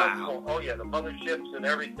the clouds. Wow. Oh yeah, the motherships and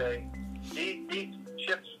everything. These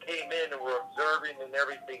ships came in and were observing and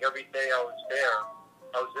everything. Every day I was there,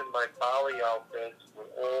 I was in my Bali outfits with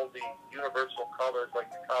all the universal colors like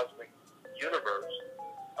the cosmic universe.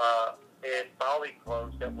 And Bali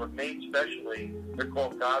clothes that were made specially. They're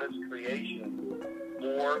called Goddess Creation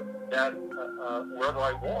for that wherever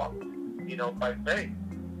I walk, you know, by faith,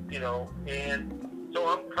 you know. And so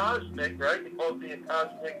I'm cosmic, right? They call me a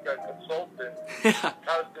cosmic consultant,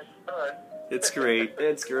 cosmic son. It's great.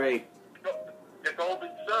 It's great. The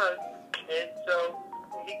Golden Son. And so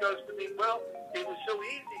he goes to me, well, it was so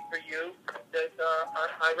easy for you that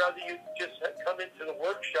I'd rather you just come into the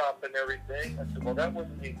workshop and everything. I said, well, that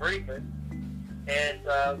wasn't the agreement. And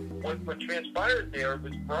what transpired there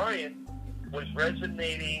was Brian was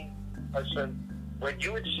resonating. When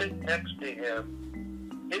you would sit next to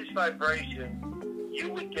him, his vibration,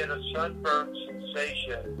 you would get a sunburn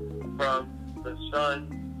sensation from the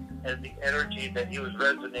sun and the energy that he was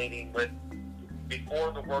resonating with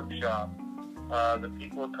before the workshop. The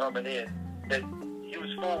people were coming in, that he was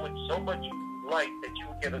full with so much light that you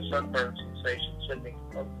would get a sunburn sensation sitting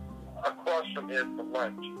across from him for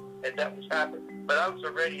lunch. And that was happening. But I was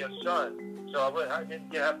already a sun, So I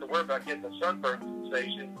didn't have to worry about getting a sunburn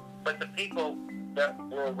sensation. But the people that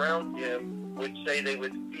were around him would say they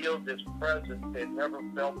would feel this presence they'd never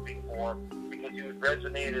felt before, because he would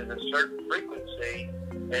resonate at a certain frequency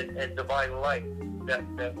and divine light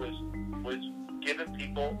that was giving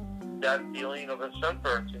people that feeling of a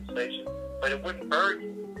sunburn sensation. But it wouldn't burn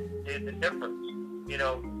you. There's the difference. You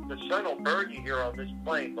know, the sun will burn you here on this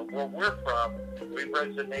plane, but where we're from, we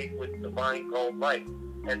resonate with divine gold light.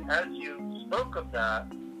 And as you spoke of that,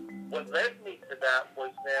 what led me to that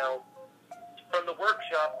was now, from the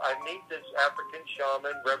workshop, I meet this African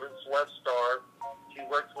shaman, Reverend Celeste Starr. She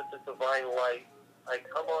works with the divine light. I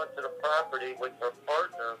come onto the property with her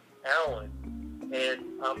partner, Alan,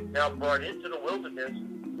 and I'm now brought into the wilderness,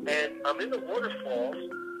 and I'm in the waterfalls.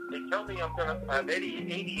 They tell me I have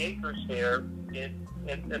 80 acres there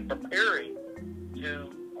and preparing to,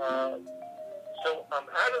 so I'm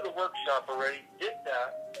out of the workshop already, did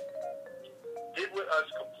with us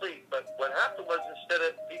complete. But what happened was, instead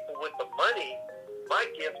of people with the money, my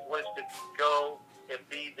gift was to go and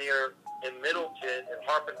be there in Middleton and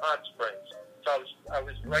Harbin Hot Springs. So I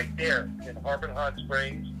was right there in Harbin Hot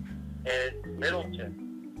Springs and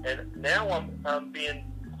Middleton. And now I'm being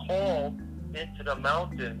called into the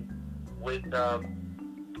mountain with,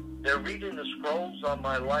 they're reading the scrolls on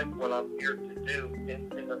my life, what I'm here to do.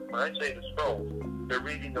 When I say the scrolls, they're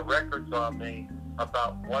reading the records on me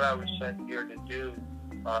about what I was sent here to do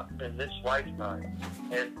in this lifetime.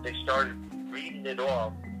 And they started reading it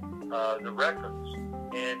off, the records.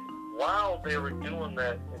 And while they were doing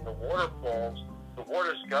that in the waterfalls, the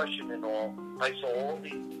water's gushing and all, I saw all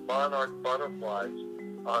these monarch butterflies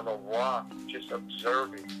on a rock just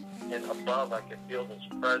observing. And above, I could feel this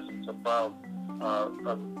presence above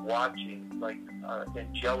of watching, like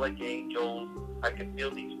angelic angels. I could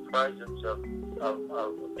feel these presence of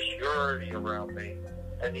purity around me.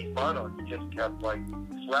 And these monarchs just kept like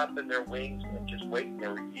flapping their wings and just waiting. They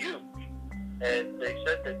were huge. And they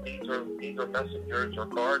said that these are messengers or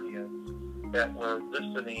guardians that were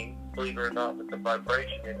listening, believe it or not, with the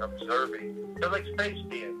vibration and observing. They're like space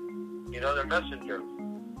beings. You know, they're messengers,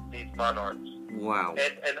 these monarchs. Wow.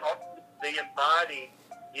 And they embody,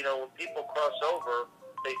 you know, when people cross over,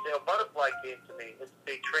 they say, a butterfly came to me.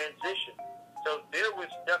 They transition. So there was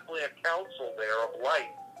definitely a council there of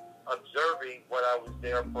light, observing what I was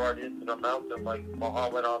there, brought into the mountain, like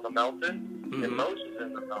Muhammad on the mountain, and Moses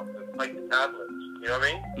in the mountain, like the tablets. You know what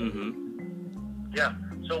I mean? Mm-hmm. Yeah.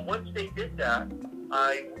 So once they did that,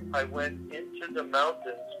 I went into the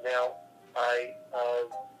mountains. Now, I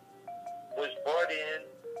was brought in,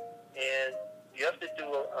 and you have to do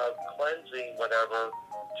a cleansing, whatever,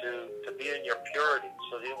 to be in your purity.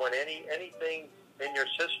 So they want anything in your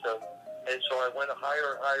system. And so I went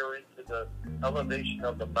higher and higher into the elevation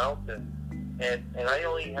of the mountain. And I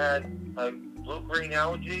only had blue-green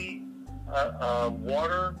algae,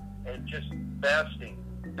 water, and just fasting.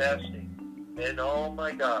 And oh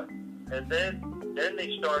my God. And then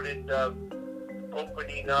they started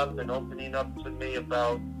opening up to me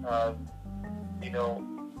about,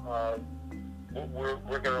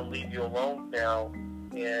 we're going to leave you alone now.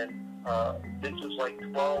 And this was like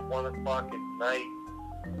 1 o'clock at night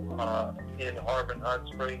in Harbin Hot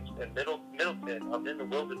Springs and Middleton. I'm in the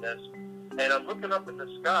wilderness, and I'm looking up in the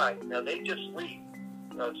sky. Now, they just leave.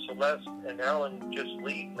 Celeste and Alan just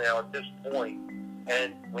leave now at this point.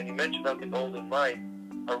 And when you mentioned about the golden light,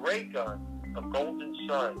 a ray gun, a golden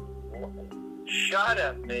sun, shot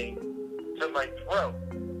at me to my throat.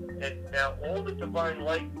 And now all the divine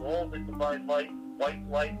light, white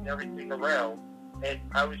light and everything around, and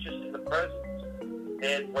I was just in the presence.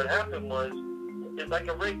 And what happened was, it's like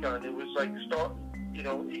a ray gun. It was like,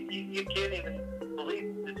 you can't even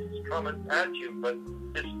believe this is coming at you, but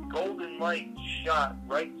this golden light shot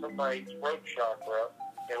right to my throat chakra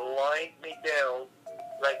and lined me down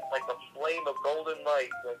like a flame of golden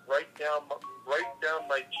light, like right down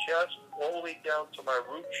my chest, all the way down to my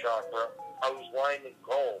root chakra. I was lying in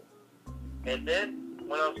gold. And then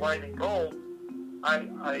when I was lying in gold, I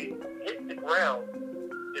hit the ground.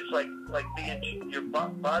 It's like being, your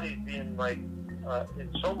body's being like in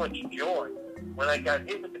so much joy. When I got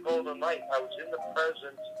hit with the golden light, I was in the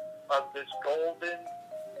presence of this golden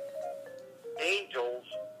angels.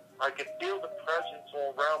 I could feel the presence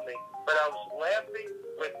all around me, but I was laughing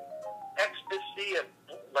with ecstasy and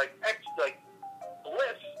like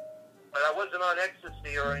bliss. But I wasn't on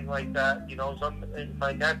ecstasy or anything like that. You know, I'm in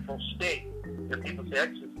my natural state. When people say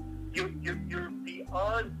ecstasy, you're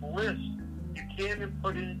beyond bliss. You can't even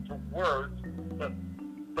put it into words.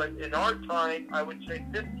 But in our time, I would say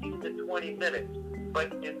 15 to 20 minutes.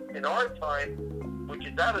 But in our time, which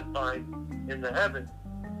is out of time in the heavens,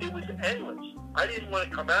 it was endless. I didn't want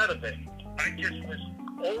to come out of it. I just was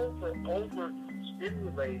over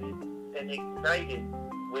stimulated and ignited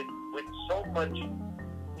with so much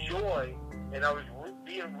joy, and I was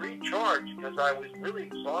being recharged because I was really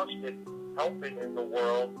exhausted helping in the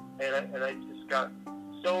world, and I just got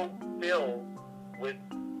so filled with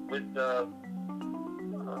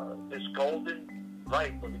this golden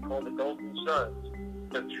light, what we call the Golden Sons,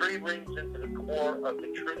 the 3 rings into the core of the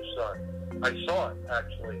true sun. I saw it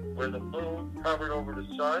actually, where the moon covered over the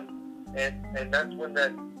sun, and that's when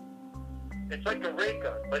that. It's like a ray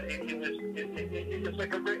gun, but it was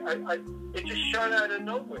like a ray. It just shot out of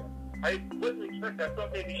nowhere. I wouldn't expect that. I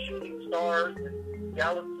thought maybe shooting stars and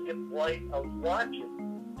galaxy of light. I was watching,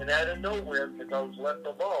 and out of nowhere, because I was left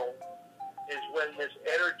alone, is when this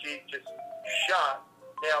energy just shot.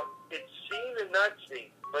 Now, it's seen and not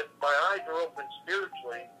seen, but my eyes are open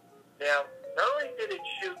spiritually. Now, not only did it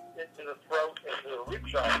shoot into the throat, into the root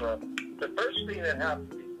chakra, the first thing that happened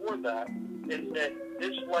before that is that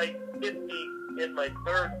this light hit me in my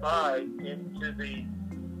third eye into the,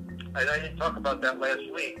 and I didn't talk about that last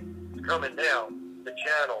week, it's coming now, the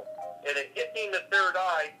channel, and it hit me in the third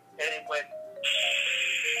eye, and it went,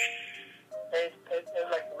 and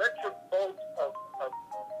like electric bolts of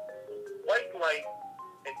white light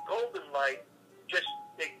and golden light just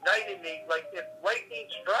ignited me, like if lightning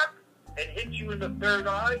struck and hit you in the third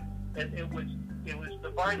eye, and it was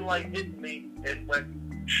divine light hitting me, and went,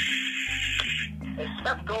 and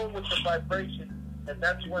kept going with the vibration, and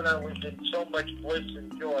that's when I was in so much bliss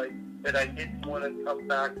and joy that I didn't want to come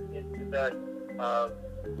back into that,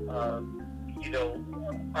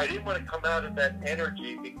 I didn't want to come out of that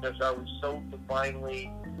energy because I was so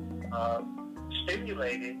divinely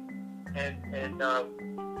stimulated, and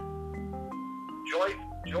joy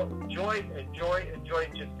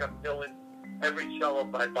just kept filling every cell of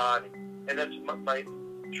my body, and that's my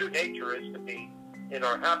true nature is to be in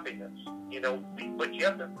our happiness, but you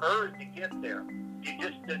have to earn to get there. You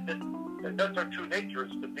just, that's our true nature,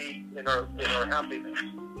 is to be in our happiness,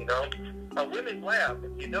 women laugh,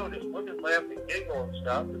 if you notice, women laugh and giggle and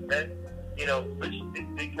stuff, and men, listen,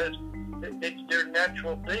 because it's their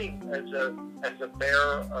natural thing as a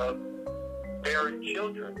bearer of bearing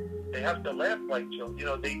children. They have to laugh like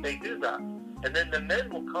children, they do that. And then the men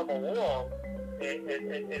will come along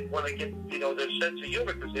and want to get, their sense of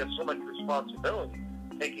humor, because they have so much responsibility,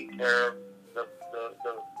 taking care of the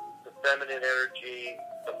feminine energy,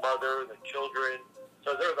 the mother, the children.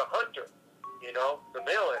 So they're the hunter, the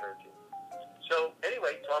male energy. So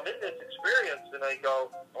anyway, so I'm in this experience, and I go,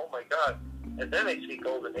 oh my God. And then I see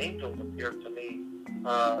golden angels appear to me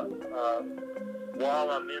while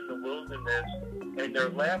I'm in the wilderness, and they're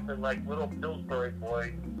laughing like little Pillsbury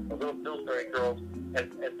boys, or little Pillsbury girls,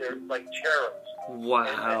 and they're like cherubs.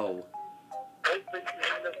 Wow. And it's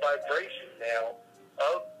in the vibration now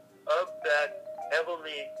of that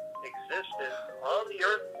heavenly existence on the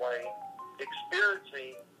earth plane,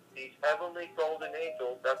 experiencing these heavenly golden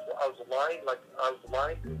angels. That's what I was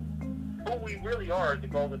aligned to who we really are as the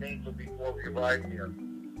golden angel before we arrive here.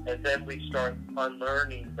 And then we start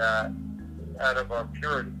unlearning that out of our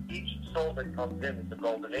purity. Each soul that comes in is a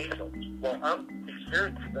golden angel. Well, I'm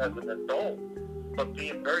experiencing as an adult, but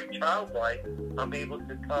being very childlike, I'm able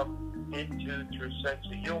to come into through sense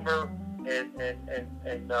of humor,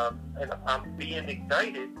 and I'm being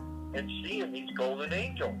ignited and seeing these golden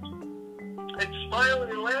angels and smiling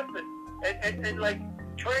and laughing and like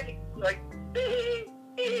trying to, like,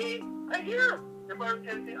 I hear them.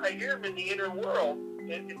 I hear them in the inner world,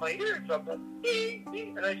 in my ears. I'm like,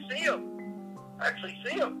 and I see them. I actually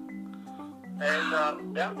see them.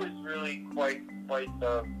 And that was really quite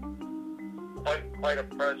a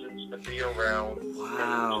presence to be around.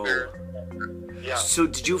 Wow. Yeah. So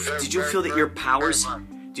did you feel that your powers?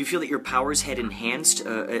 Do you feel that your powers had enhanced,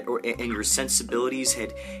 and your sensibilities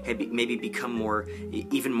had maybe become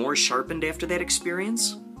even more sharpened after that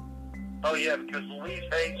experience? Oh yeah, because Louise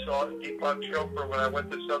Hay saw Deepak Chopra when I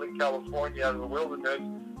went to Southern California out of the wilderness.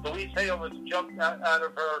 Louise Hay almost jumped out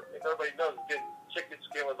of her. And everybody knows, get chicken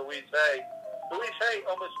skin with Louise Hay. Louise Hay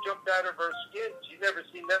almost jumped out of her skin. She'd never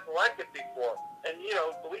seen nothing like it before. And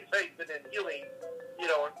Louise Hay's been in healing,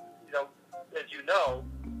 as you know,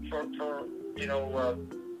 for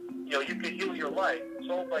you could heal your life.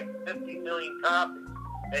 Sold like 50 million copies,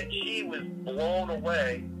 and she was blown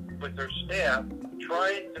away with her staff,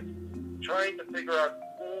 trying to figure out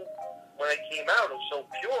who, when I came out, it was so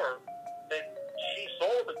pure. Then she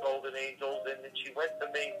saw the golden angels, and then she went to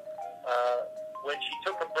me when she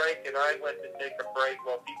took a break, and I went to take a break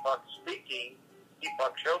while Deepak speaking.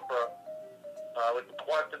 Deepak Chopra, with the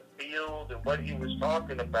quantum field and what he was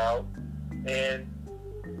talking about, and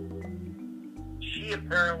she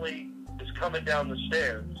apparently is coming down the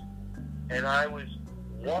stairs, and I was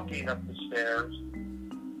walking up the stairs,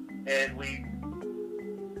 and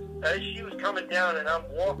as she was coming down and I'm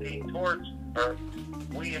walking towards her,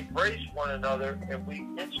 we embraced one another, and we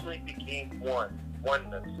instantly became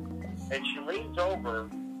oneness. And she leans over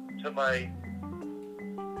to my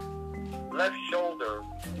left shoulder,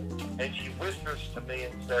 and she whispers to me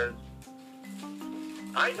and says,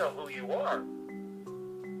 "I know who you are."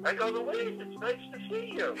 I go, "Louise, it's nice to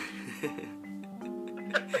see you."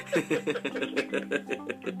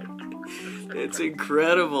 It's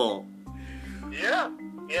incredible. Yeah.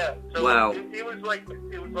 So wow. It was like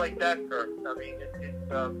that, Kurt. I mean,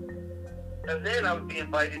 and then I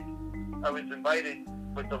was invited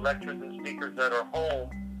with the lectures and speakers at her home,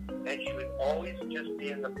 and she would always just be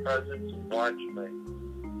in the presence and watch me.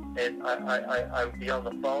 And I would be on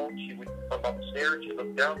the phone. She would come upstairs. She'd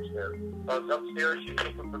look downstairs. If I was upstairs, she was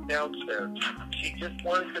looking from downstairs. She just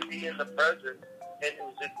wanted to be in the present, and it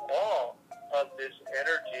was in awe of this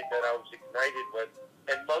energy that I was ignited with.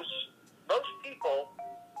 And most people,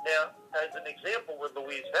 now, as an example with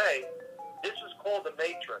Louise Hay, this is called the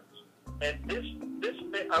Matrix. And this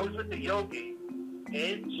I was with the yogi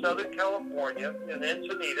in Southern California, in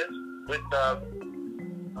Encinitas, with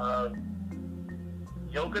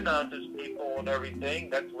Yogananda's people and everything.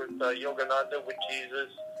 That's with Yogananda, with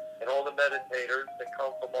Jesus, and all the meditators that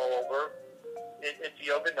come from all over into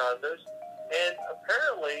Yogananda's. And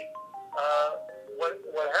apparently,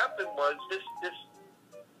 what happened was this.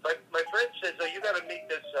 My friend says, "Oh, you got to meet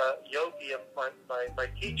this yogi, my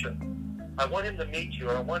teacher. I want him to meet you.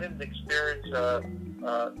 I want him to experience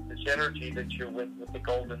this energy that you're with the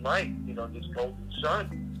golden light, this golden sun,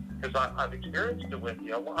 because I've experienced it with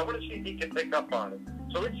you. I want to see if he can pick up on it.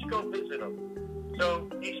 So let's go visit him." So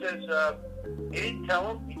he says, he didn't tell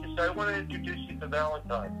him. He just said, "I want to introduce you to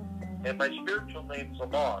Valentine. And my spiritual name is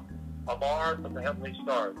Amar. Amar from the Heavenly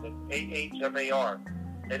Stars. And AHMAR.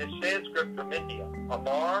 And it's Sanskrit from India.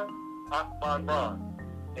 Amar Atman Ran.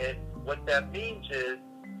 And what that means is,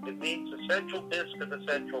 it means the central disk of the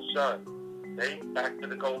central sun. Okay? Back to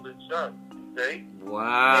the golden sun. Okay?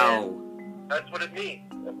 Wow. And that's what it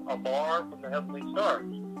means. Amar from the Heavenly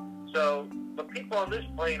Stars. So the people on this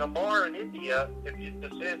plane, Amar in India, if you use the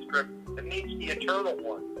Sanskrit, it means the eternal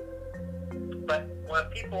one. But when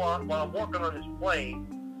while I'm walking on this plane,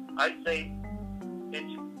 I say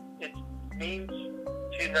it means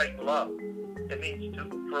to unite love. It means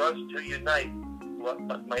for us to unite.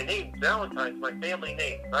 My name, Valentine's my family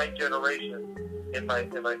name, 9 generations in my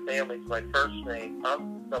family. It's my first name.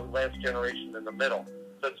 I'm the last generation in the middle.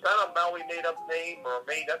 So it's not a Maui made-up name or a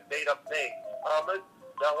made-up name. Ahmed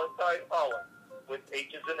Valentine Holland with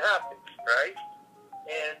H's and happy, right?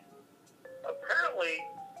 And apparently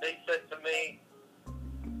they said to me,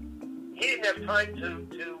 he didn't have time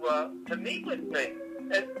to meet with me,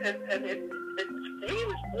 and he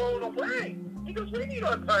was blown away. He goes, "We need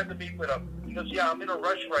our time to meet with him." He goes, "Yeah, I'm in a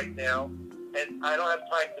rush right now, and I don't have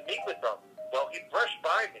time to meet with him." Well, he brushed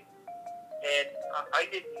by me, and I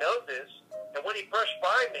didn't know this. And when he brushed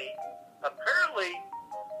by me, apparently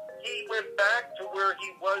he went back to where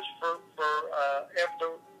he was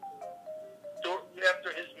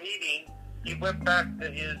after his meeting. He went back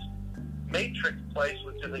to his Matrix place,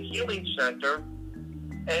 which is a healing center,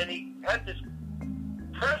 and he had this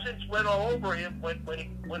presence went all over him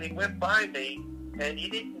when he went by me, and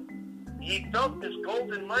he felt this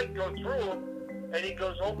golden light go through him, and he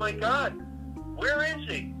goes, "Oh my God, where is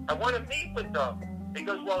he? I want to meet with him." He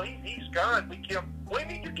goes, "Well, he's gone. We can't. What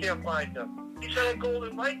do you mean you can't find him?" He said, "A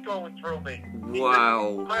golden light going through me."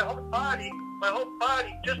 Wow. Said, my whole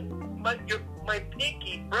body, just my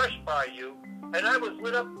pinky brushed by you, and I was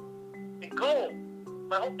lit up in gold.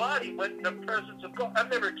 My whole body went in the presence of gold. I've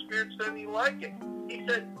never experienced anything like it. He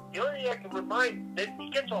said, the only thing I can remind, that he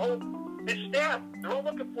gets his staff, they're all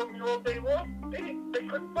looking for me all day long. They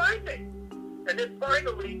couldn't find me. And then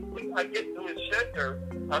finally, I get to his center,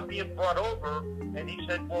 I'm being brought over, and he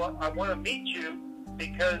said, "Well, I want to meet you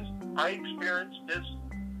because I experienced this.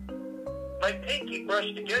 My pinky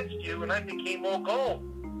brushed against you, and I became all gold."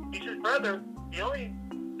 He said, "Brother, the only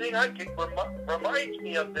thing I can reminds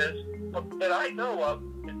me of this, that I know of,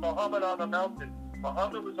 is Muhammad on the mountain.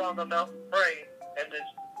 Muhammad was on the mountain praying, and this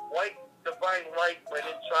white divine light went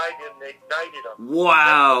inside him and ignited him."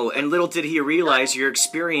 Wow. And little did he realize your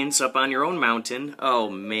experience up on your own mountain. Oh,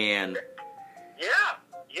 man. Yeah.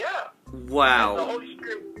 Wow. And the Holy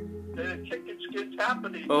Spirit, the chicken skin's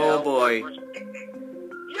happening. Oh, now. boy.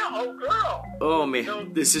 Yeah, oh, girl. Oh, man. So,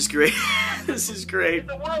 this is great. This is great. in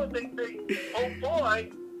the world, they say, "Oh,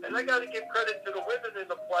 boy," And I got to give credit to the women in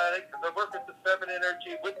the planet because I work with the feminine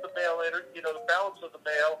energy with the male energy, the balance of the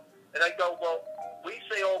male. And I go, well, we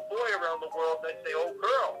say old boy around the world, and they say old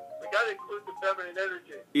girl. We got to include the feminine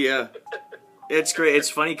energy. Yeah. It's great. It's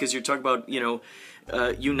funny because you're talking about,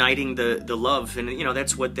 uniting the love, and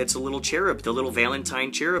that's a little cherub, the little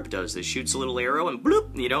Valentine cherub does. It shoots a little arrow and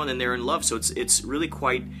bloop, and then they're in love. So it's really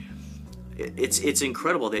quite. It's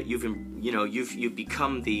incredible that you've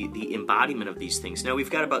become the embodiment of these things. Now we've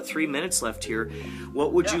got about 3 minutes left here.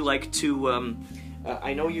 What would you like to?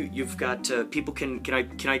 I know you've got people. Can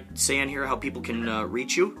I say on here how people can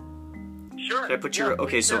reach you? Sure. Can I put your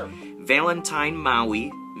okay? So Valentine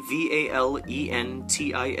Maui. VALENTINE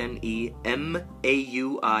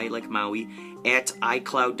MAUI like Maui at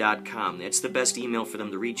iCloud.com. That's the best email for them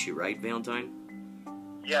to reach you, right, Valentine?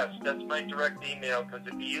 Yes, that's my direct email, because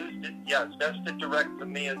if you used it, yes, that's the direct to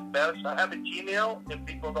me is best. I have a Gmail. If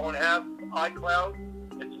people don't have iCloud,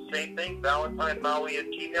 it's the same thing, ValentineMaui at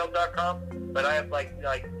gmail.com. But I have like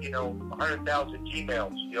 100,000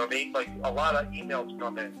 Gmails. You know what I mean? Like a lot of emails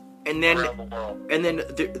come in. And then, around the world. And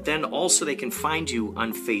then also they can find you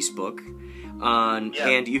on Facebook,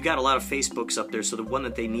 and you've got a lot of Facebooks up there. So the one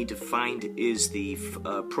that they need to find is the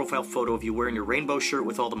profile photo of you wearing your rainbow shirt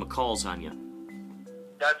with all the macaws on you.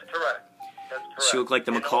 That's correct. So you look like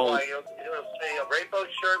the macaw. Hawaii, it'll say a rainbow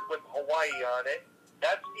shirt with Hawaii on it.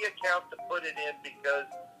 That's the account to put it in, because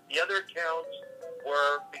the other accounts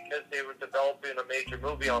were because they were developing a major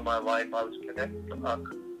movie on my life. I was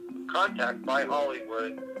contacted by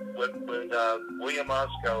Hollywood with William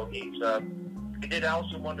Osco. He did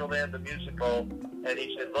Alice in Wonderland, the musical, and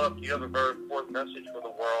he said, look, you have a very important message for the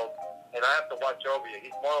world, and I have to watch over you.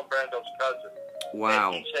 He's Marlon Brando's cousin.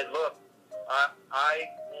 Wow. And he said, look, I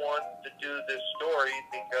want to do this story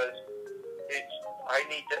because I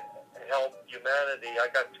need to help humanity. I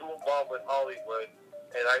got too involved with Hollywood,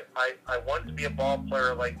 and I wanted to be a ball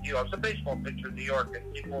player like you. I was a baseball pitcher in New York,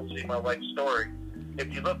 and people will see my life story.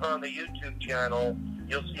 If you look on the YouTube channel,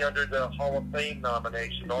 you'll see under the Hall of Fame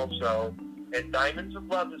nomination also. And Diamonds of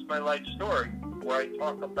Love is my life story, where I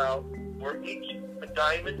talk about where each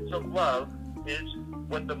Diamonds of Love is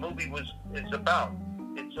what the movie is about.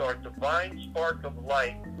 It's our divine spark of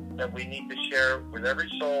light that we need to share with every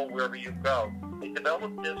soul wherever you go. They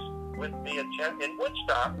developed this with me in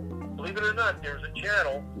Woodstock. Believe it or not, there's a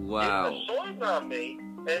channel. Wow. Did a song on me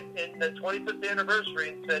in the 25th anniversary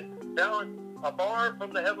and said, Valentine, a bar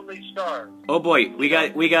from the heavenly stars. Oh boy, we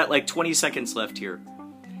got like 20 seconds left here.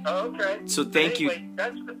 Oh, okay. So thank you.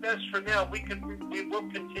 That's the best for now. We will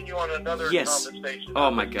continue on another conversation.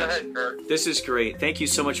 Oh my God. Go ahead, Kurt. This is great. Thank you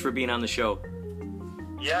so much for being on the show.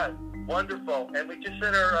 Yeah, wonderful. And we just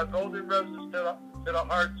sent our golden roses to the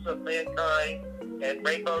hearts of mankind, and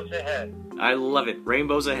rainbows ahead. I love it.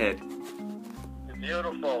 Rainbows ahead.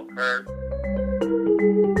 Beautiful, Kurt.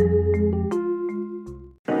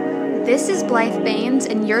 This is Blythe Baines,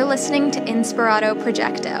 and you're listening to Inspirato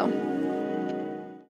Projecto.